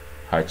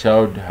 Her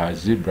child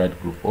has the blood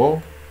group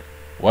O.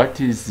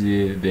 What is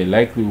the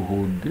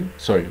likelihood?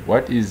 Sorry,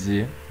 what is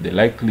the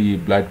likely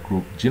blood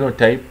group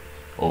genotype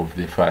of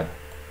the father?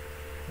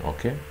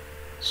 Okay.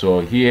 So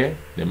here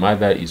the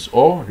mother is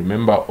O.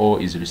 Remember, O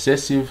is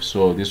recessive,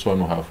 so this one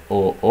will have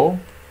OO,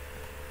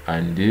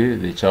 and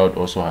the child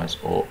also has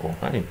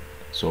OO.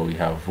 So we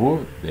have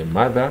the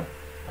mother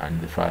and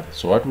the father.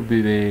 So what would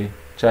be the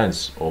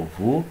chance of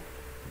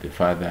the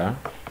father's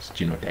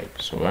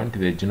genotype? So want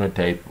the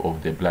genotype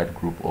of the blood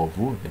group of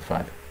the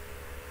father.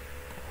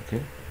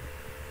 Okay.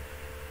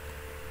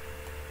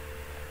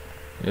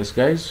 Yes,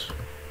 guys.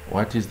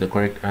 What is the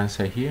correct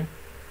answer here?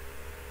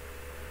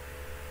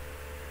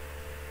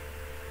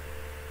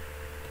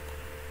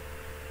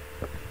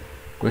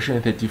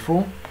 Question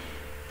 34.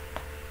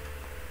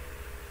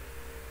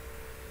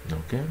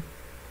 Okay.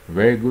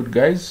 Very good,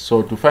 guys.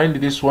 So to find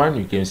this one,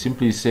 you can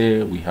simply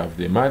say we have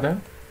the mother,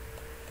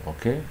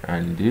 okay,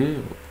 and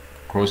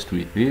crossed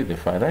with the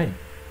father.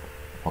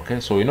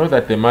 Okay, so we know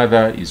that the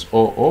mother is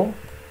OO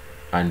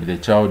and the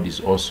child is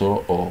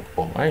also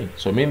OO.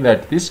 So mean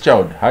that this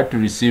child had to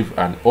receive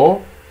an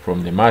O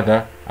from the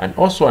mother and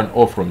also an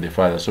O from the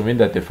father. So mean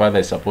that the father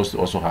is supposed to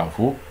also have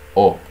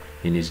O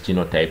in his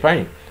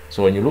genotype.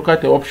 So when you look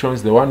at the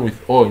options, the one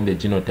with O in the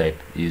genotype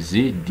is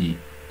D.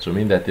 So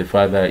mean that the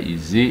father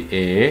is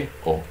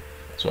AO.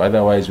 So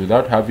otherwise,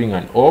 without having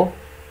an O,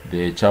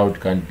 the child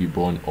can't be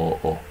born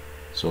OO.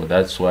 So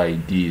that's why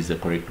D is the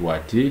correct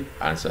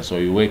answer. So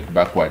you work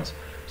backwards.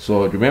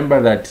 So remember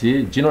that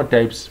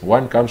genotypes,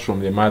 one comes from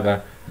the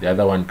mother, the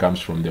other one comes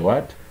from the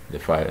what? The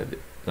father.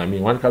 I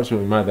mean, one comes from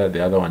the mother,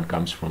 the other one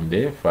comes from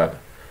the father.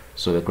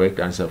 So the correct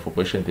answer for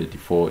question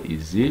 34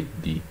 is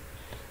D.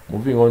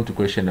 Moving on to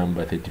question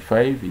number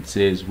 35, it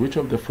says, which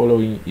of the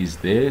following is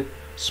the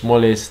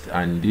smallest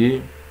and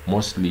the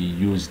mostly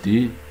used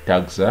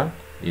taxa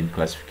in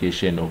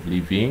classification of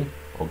living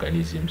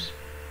organisms?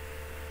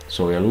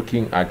 So we are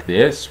looking at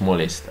the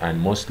smallest and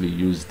mostly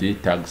used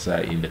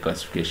taxa in the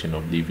classification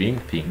of living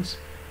things.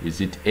 Is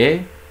it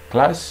A,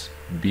 class,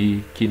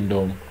 B,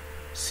 kingdom,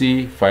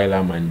 C,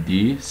 phylum, and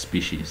D,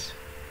 species?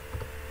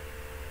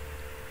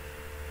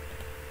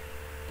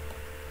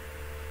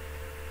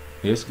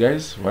 Yes,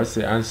 guys, what's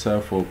the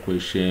answer for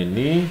question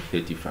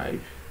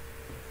 35?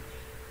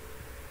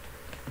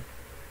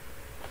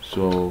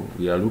 So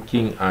we are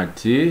looking at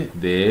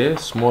the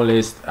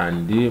smallest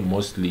and the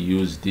mostly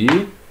used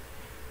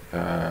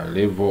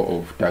level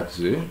of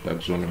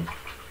taxonomy.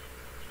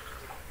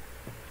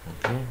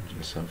 Okay,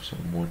 just have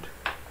some more.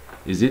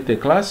 Is it the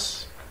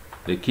class,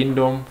 the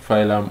kingdom,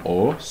 phylum,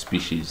 or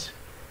species?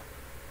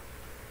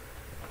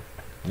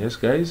 Yes,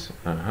 guys.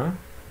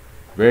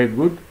 Very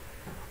good.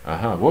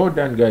 Well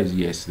done, guys.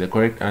 Yes, the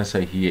correct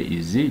answer here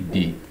is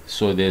D.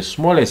 So the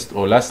smallest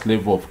or last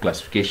level of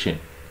classification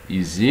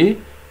is the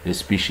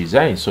species.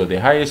 So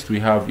the highest we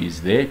have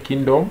is the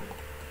kingdom,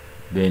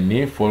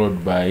 then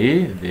followed by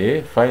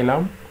the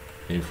phylum,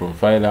 and from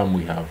phylum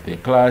we have the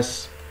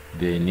class,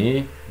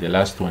 then the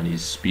last one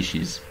is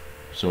species.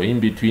 So in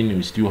between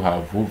we still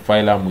have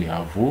phylum, we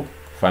have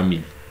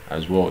family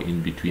as well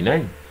in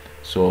between.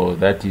 So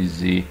that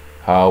is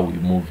how we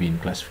move in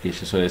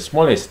classification. So the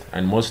smallest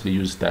and mostly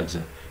used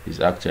taxa is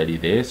actually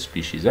the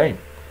species.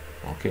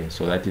 Okay,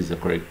 so that is the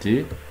correct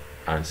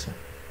answer.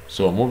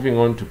 So moving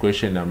on to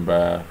question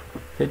number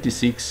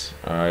 36.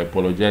 I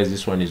apologize,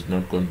 this one is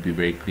not going to be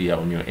very clear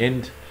on your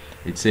end.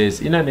 It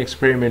says, in an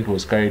experiment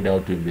was carried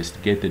out to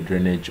investigate the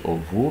drainage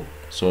of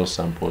soil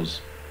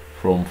samples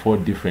from 4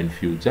 different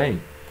fields.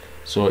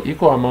 So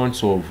equal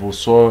amounts of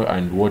soil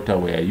and water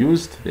were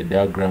used. The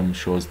diagram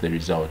shows the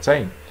results.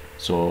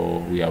 So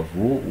we have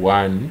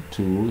 1,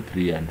 2,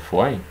 3, and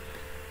 4.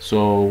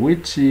 So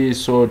which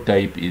soil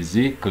type is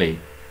clay?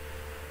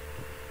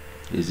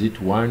 Is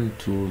it 1,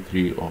 2,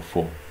 3, or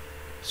 4?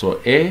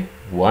 So A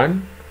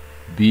 1,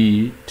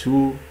 B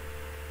 2,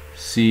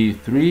 C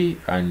 3,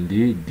 and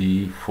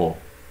D 4.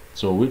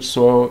 So which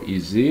soil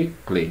is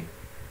clay?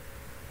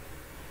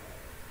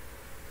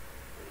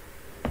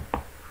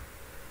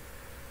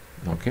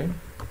 Okay,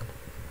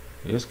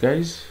 yes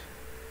guys,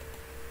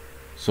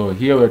 so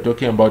here we're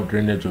talking about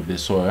drainage of the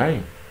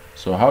soil.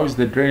 So how is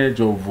the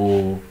drainage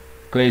of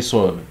clay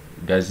soil?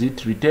 Does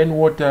it retain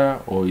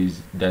water, or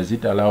does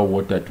it allow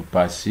water to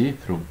pass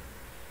through?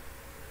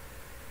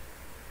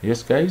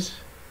 Yes guys,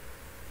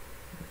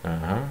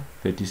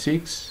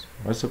 36.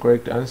 What's the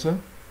correct answer?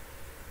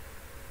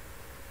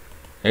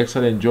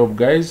 Excellent job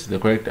guys. The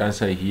correct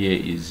answer here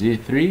is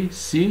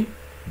 3C,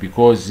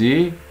 because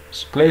the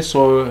clay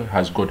soil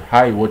has got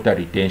high water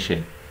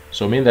retention,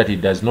 so mean that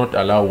it does not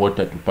allow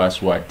water to pass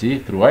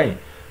through.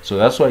 So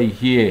that's why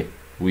here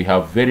we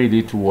have very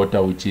little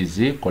water which is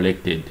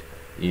collected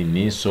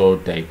in soil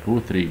type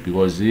 3,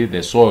 because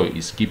the soil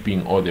is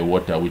keeping all the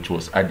water which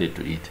was added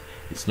to it.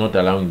 It's not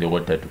allowing the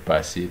water to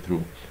pass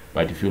through.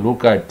 But if you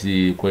look at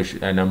the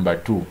question number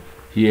 2,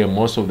 here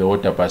most of the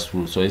water passed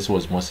through, so this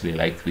was mostly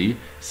likely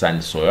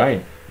sand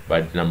soil.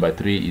 But number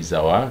 3 is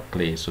our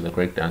clay, so the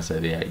correct answer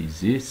there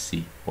is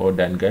C. Well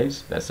done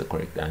guys, that's the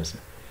correct answer.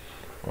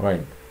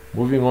 Alright,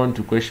 moving on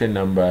to question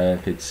number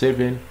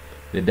 37.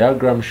 The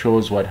diagram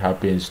shows what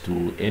happens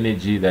to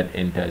energy that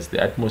enters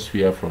the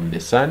atmosphere from the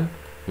sun.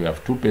 We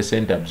have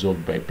 2%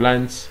 absorbed by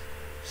plants,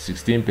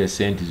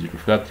 16% is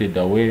reflected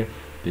away,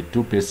 the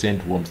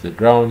 2% warms the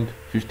ground,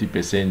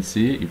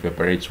 50%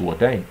 evaporates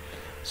water.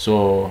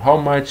 So how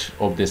much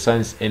of the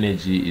sun's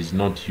energy is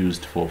not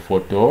used for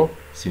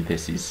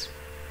photosynthesis?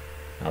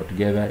 Now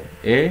together,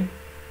 A,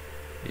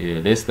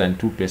 less than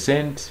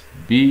 2%,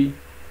 B,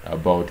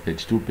 about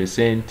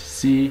 32%,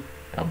 C,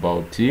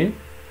 about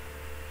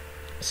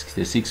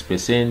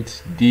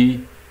 66%,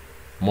 D,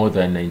 more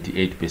than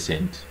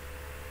 98%.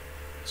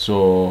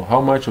 So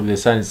how much of the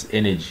sun's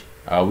energy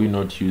are we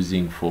not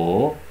using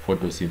for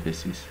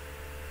photosynthesis?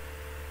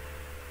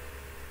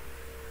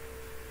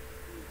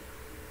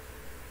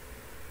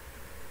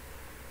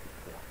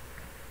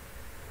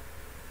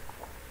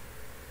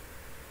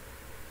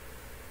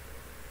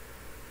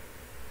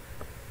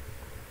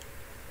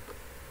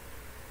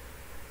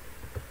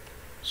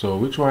 So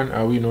which one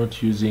are we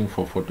not using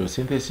for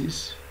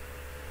photosynthesis?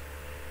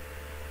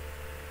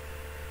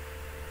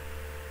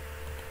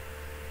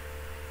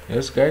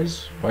 Yes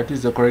guys, what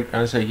is the correct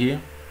answer here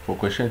for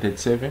question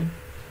 37?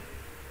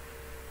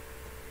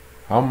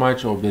 How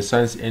much of the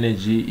sun's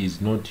energy is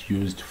not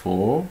used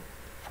for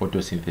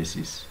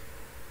photosynthesis?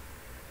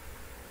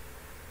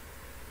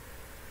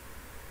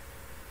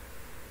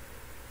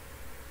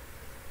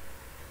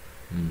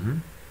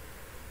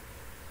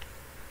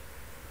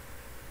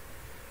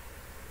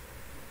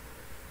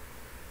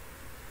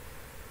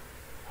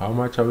 How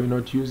much are we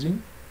not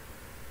using?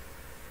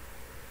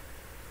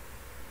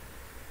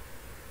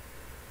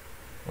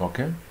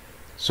 Okay,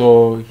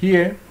 so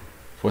here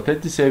for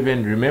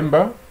 37,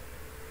 remember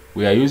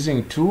we are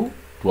using 2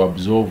 to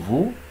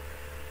absorb,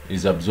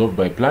 is absorbed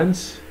by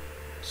plants,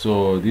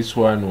 so this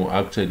one will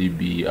actually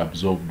be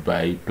absorbed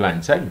by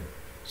plants.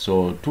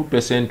 So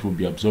 2% will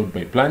be absorbed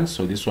by plants,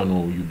 so this one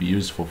will be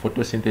used for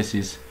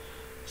photosynthesis.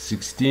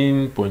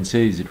 16.6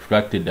 is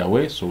reflected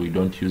away, so we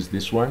don't use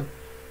this one.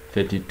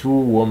 32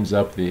 warms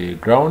up the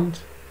ground,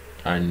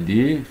 and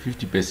the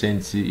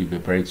 50%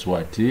 evaporates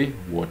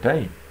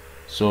water.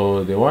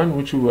 So the one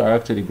which we are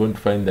actually going to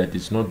find that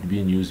is not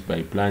being used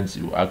by plants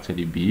will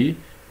actually be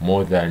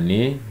more than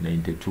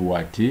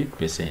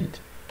 92%.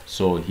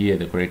 So here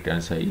the correct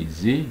answer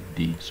is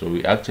D. So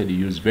we actually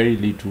use very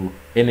little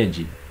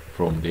energy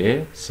from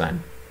the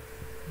sun.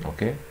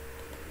 Okay,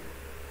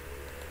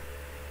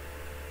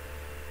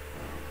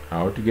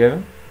 all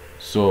together.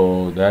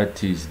 So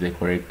that is the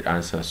correct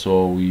answer.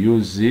 So we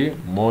use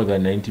more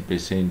than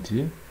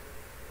 90%.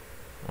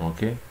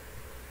 Okay,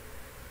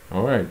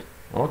 all right.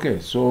 Okay,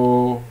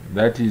 so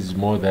that is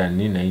more than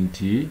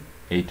 98%.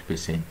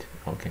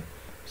 Okay,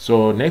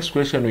 so next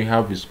question we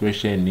have is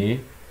question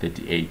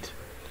 38.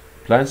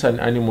 Plants and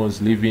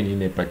animals living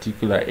in a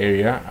particular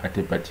area at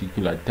a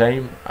particular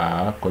time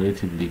are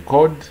collectively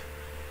called.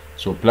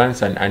 So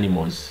plants and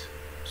animals.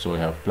 So we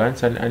have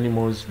plants and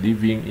animals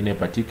living in a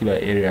particular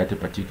area at a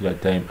particular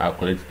time are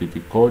collectively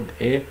called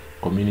A,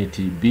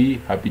 community, B,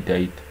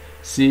 habitat,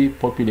 C,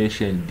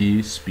 population,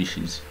 D,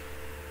 species.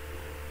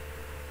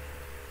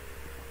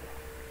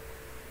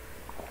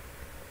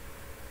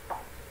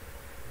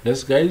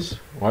 Yes guys,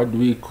 what do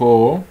we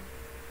call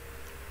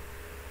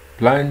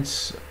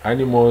plants,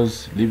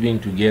 animals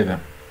living together?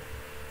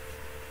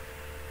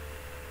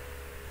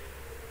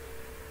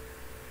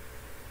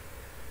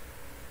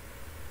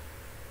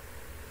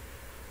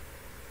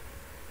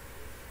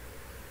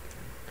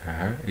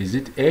 Is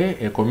it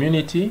A, a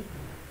community,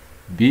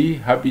 B,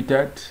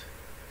 habitat,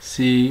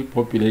 C,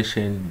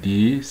 population,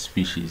 D,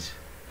 species?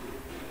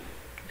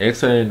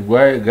 Excellent,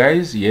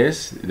 guys.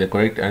 Yes, the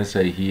correct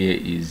answer here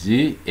is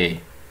A.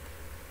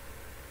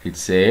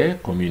 It's a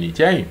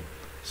community.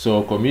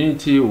 So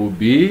community will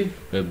be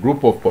a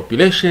group of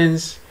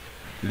populations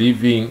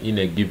living in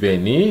a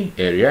given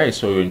area.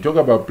 So when you talk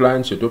about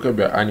plants, you talk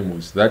about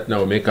animals. That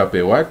now make up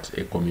a what?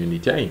 A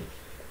community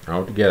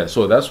altogether.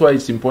 So that's why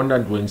it's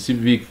important when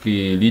civic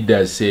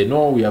leaders say,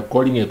 no, we are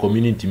calling a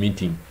community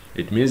meeting.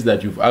 It means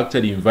that you've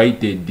actually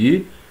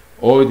invited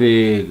all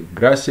the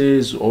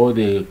grasses, all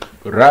the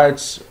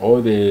rats,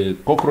 all the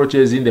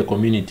cockroaches in the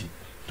community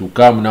to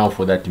come now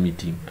for that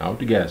meeting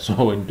altogether. So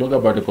when you talk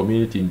about a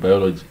community in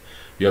biology,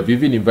 you have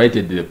even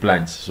invited the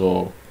plants.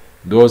 So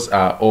those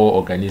are all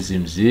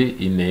organisms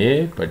in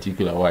a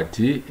particular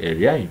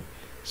area.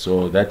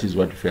 So that is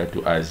what we refer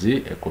to as a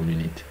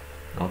community.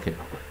 Okay.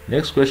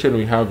 Next question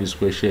we have is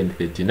question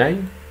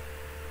 39,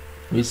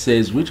 which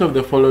says, which of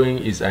the following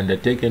is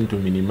undertaken to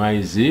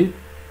minimize the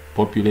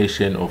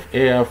population of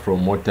air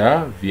from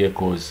motor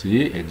vehicles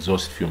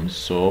exhaust fumes?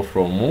 So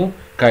from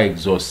car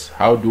exhaust,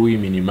 how do we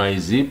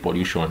minimize the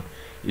pollution?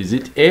 Is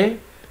it A,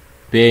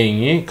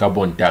 paying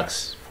carbon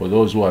tax for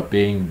those who are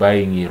buying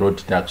road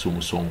tax?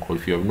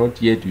 If you have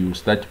not yet, you will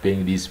start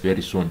paying this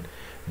very soon.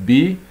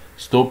 B,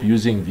 stop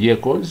using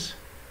vehicles.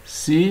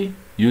 C,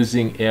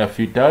 using air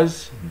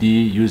filters.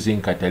 D,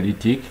 using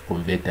catalytic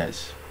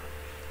converters.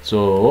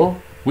 So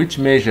which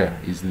measure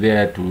is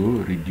there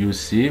to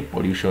reduce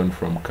pollution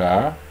from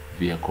car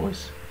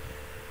vehicles?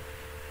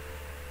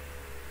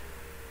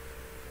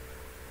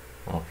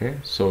 Okay,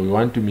 so we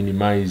want to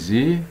minimize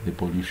the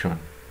pollution.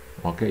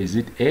 Okay, is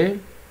it A,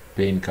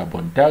 paying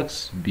carbon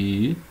tax,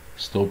 B,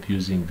 stop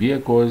using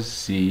vehicles,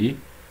 C,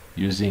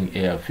 using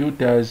air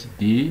filters,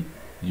 D,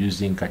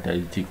 using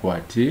catalytic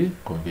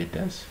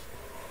converters?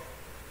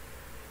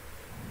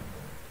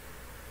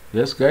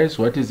 Yes guys,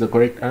 what is the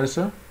correct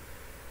answer?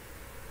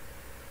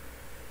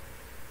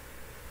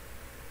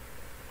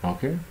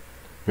 Okay,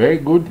 very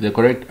good. The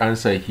correct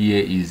answer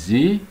here is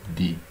D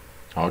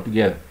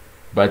altogether.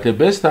 But the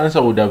best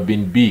answer would have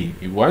been B.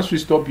 If once we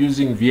stop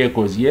using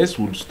vehicles, yes,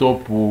 we'll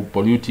stop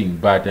polluting,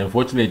 but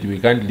unfortunately we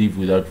can't live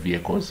without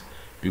vehicles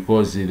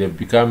because they've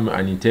become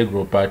an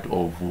integral part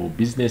of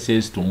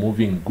businesses to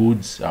moving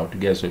goods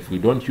altogether. So if we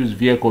don't use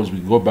vehicles, we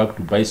go back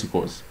to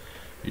bicycles.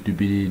 It will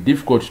be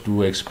difficult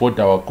to export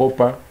our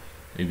copper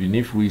even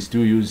if we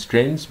still use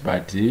trains,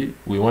 but we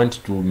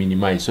want to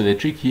minimize. So the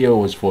trick here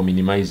was for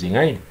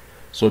minimizing.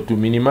 So to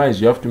minimize,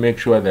 you have to make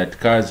sure that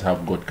cars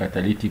have got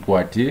catalytic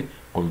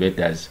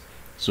converters.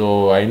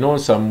 So I know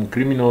some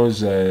criminals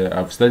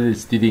have started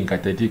stealing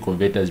catalytic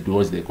converters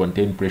because they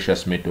contain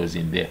precious metals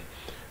in there.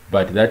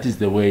 But that is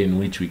the way in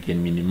which we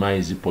can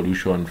minimize the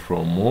pollution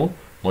from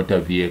motor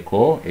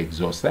vehicle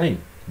exhaust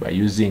by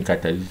using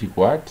catalytic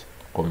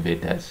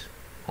converters.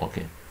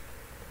 Okay.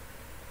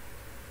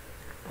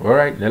 All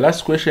right, the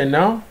last question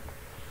now.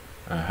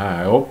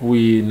 I hope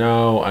we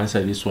now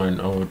answer this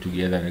one all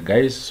together,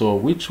 guys. So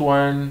which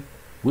one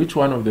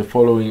of the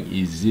following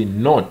is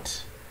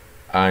not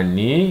an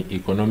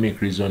economic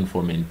reason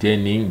for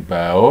maintaining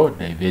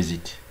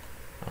biodiversity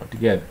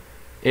altogether?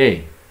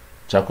 A,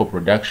 charcoal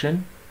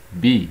production.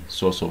 B,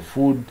 source of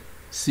food.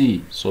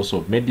 C, source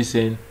of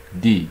medicine.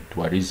 D,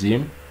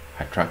 tourism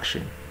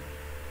attraction.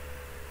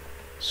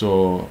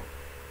 So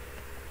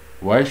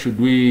why should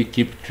we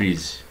keep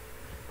trees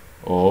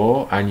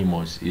or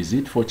animals? Is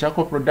it for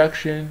charcoal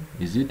production?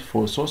 Is it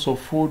for source of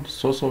food,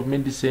 source of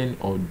medicine,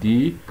 or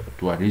D,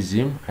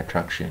 tourism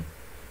attraction?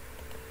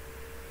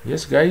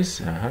 Yes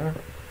guys,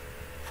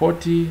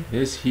 40.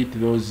 Let's hit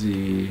those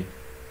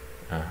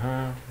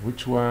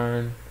which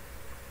one?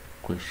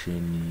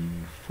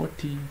 Question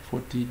 40.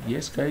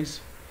 Yes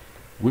guys,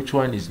 which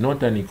one is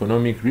not an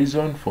economic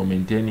reason for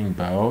maintaining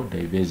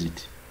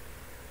biodiversity?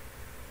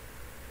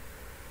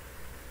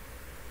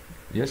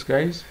 Yes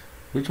guys,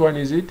 which one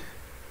is it?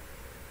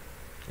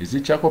 Is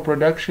it charcoal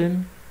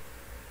production,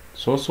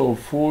 source of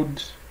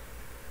food,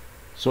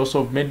 source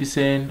of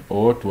medicine,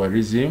 or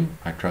tourism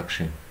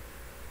attraction?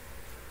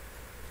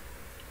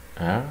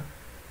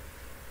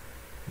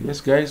 Yes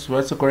guys,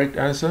 what's the correct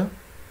answer?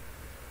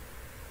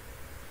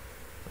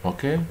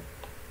 Okay,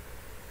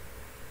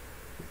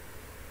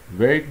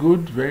 very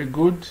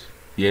good.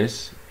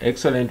 Yes,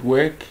 excellent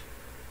work.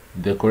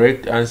 The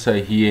correct answer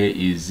here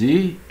is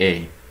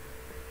A,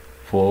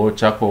 for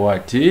charcoal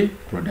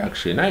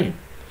production.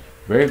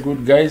 Very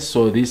good, guys.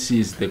 So this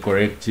is the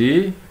correct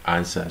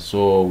answer.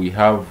 So we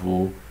have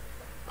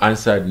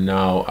answered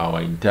now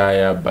our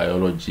entire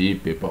biology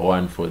paper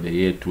 1 for the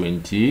year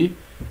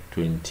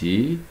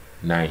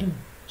 2029.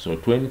 So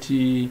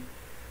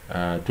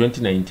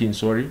 2019,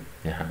 sorry.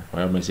 Yeah,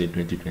 why am I saying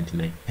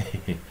 2029?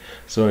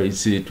 So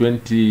it's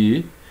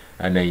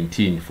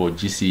 2019 for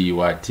GCE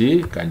what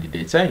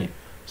candidates.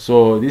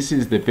 So this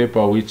is the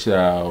paper which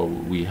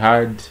we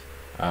had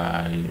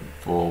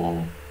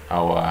for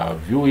our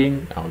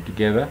viewing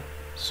altogether.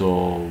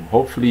 So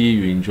hopefully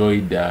you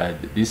enjoyed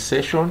this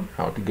session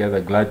altogether.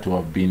 Glad to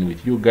have been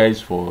with you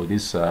guys for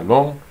this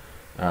long.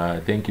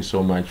 Thank you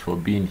so much for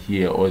being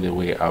here all the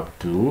way up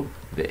to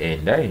the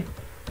end.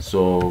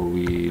 So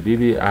we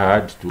really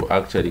had to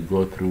actually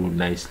go through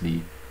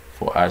nicely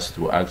for us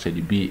to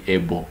actually be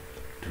able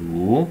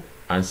to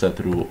answer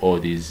through all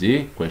these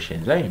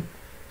questions.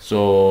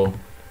 So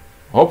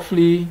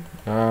hopefully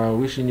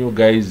wishing you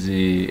guys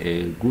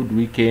a good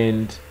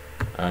weekend.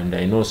 And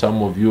I know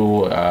some of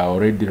you are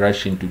already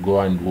rushing to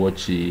go and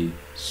watch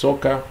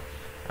soccer.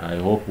 I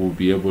hope we'll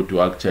be able to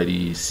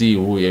actually see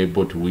who is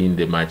able to win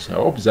the match. I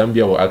hope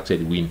Zambia will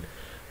actually win.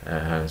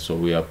 So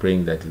we are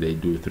praying that they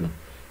do through.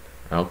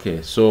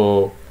 Okay,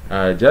 so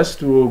just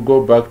to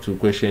go back to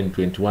question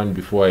 21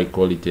 before I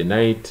call it a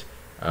night.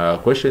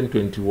 Question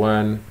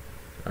 21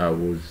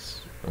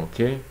 was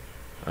okay.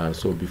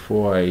 So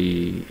before I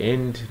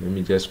end, let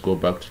me just go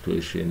back to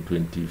question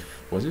 20.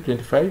 Was it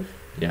 25?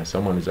 Yeah,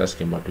 someone is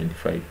asking about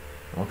 25.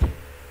 Okay.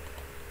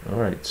 All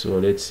right, so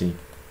let's see.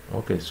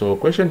 Okay, so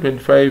question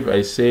 25,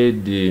 I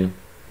said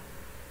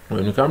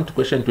when you come to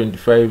question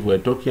 25, we're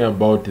talking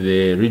about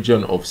the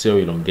region of cell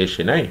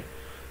elongation.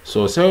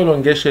 So cell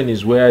elongation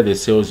is where the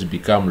cells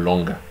become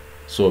longer.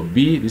 So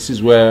B, this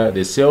is where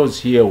the cells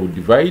here will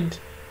divide,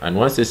 and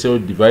once the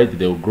cells divide,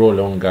 they will grow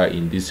longer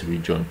in this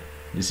region.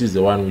 This is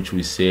the one which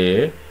we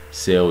say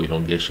cell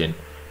elongation.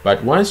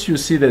 But once you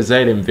see the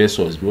xylem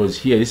vessels, because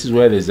here this is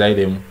where the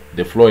xylem,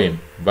 the phloem,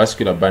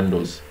 vascular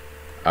bundles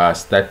are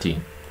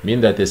starting,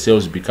 mean that the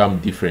cells become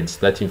different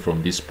starting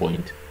from this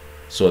point.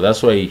 So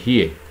that's why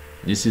here,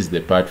 this is the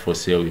part for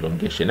cell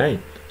elongation.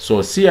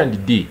 So C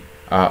and D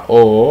are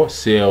all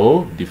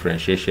cell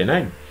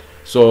differentiation.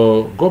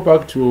 So go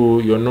back to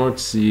your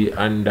notes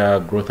under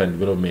growth and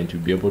development,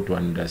 you'll be able to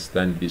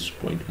understand this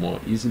point more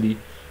easily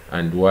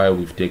and why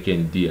we've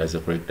taken D as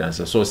the correct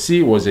answer. So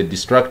C was a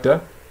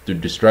distractor to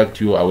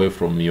distract you away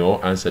from your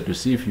answer, to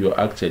see if you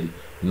actually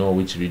know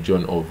which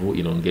region of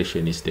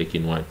elongation is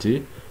taking what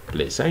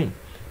place.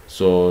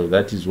 So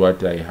that is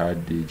what I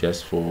had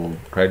just for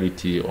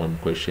clarity on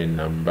question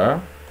number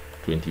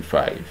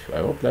 25. I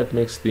hope that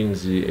makes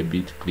things a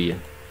bit clear.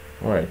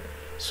 All right,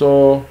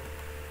 so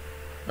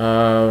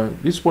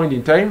this point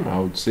in time, I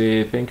would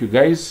say thank you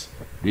guys.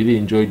 Really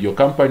enjoyed your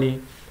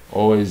company.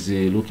 Always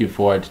looking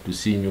forward to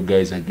seeing you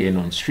guys again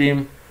on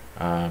stream.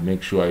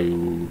 Make sure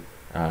you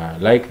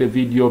like the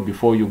video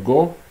before you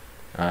go.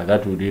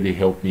 That would really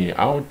help me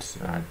out.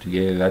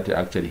 Together, that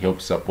actually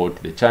helps support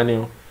the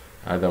channel.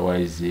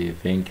 Otherwise,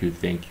 thank you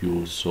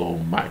so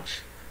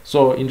much.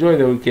 So enjoy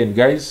the weekend,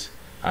 guys,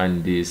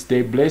 and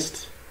stay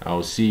blessed.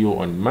 I'll see you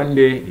on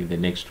Monday in the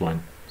next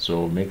one.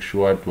 So make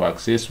sure to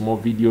access more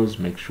videos.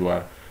 Make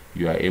sure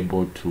you are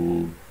able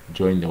to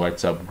join the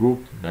WhatsApp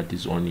group. That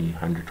is only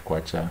 100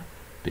 kwacha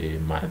per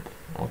month.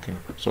 Okay,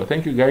 so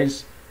thank you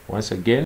guys once again.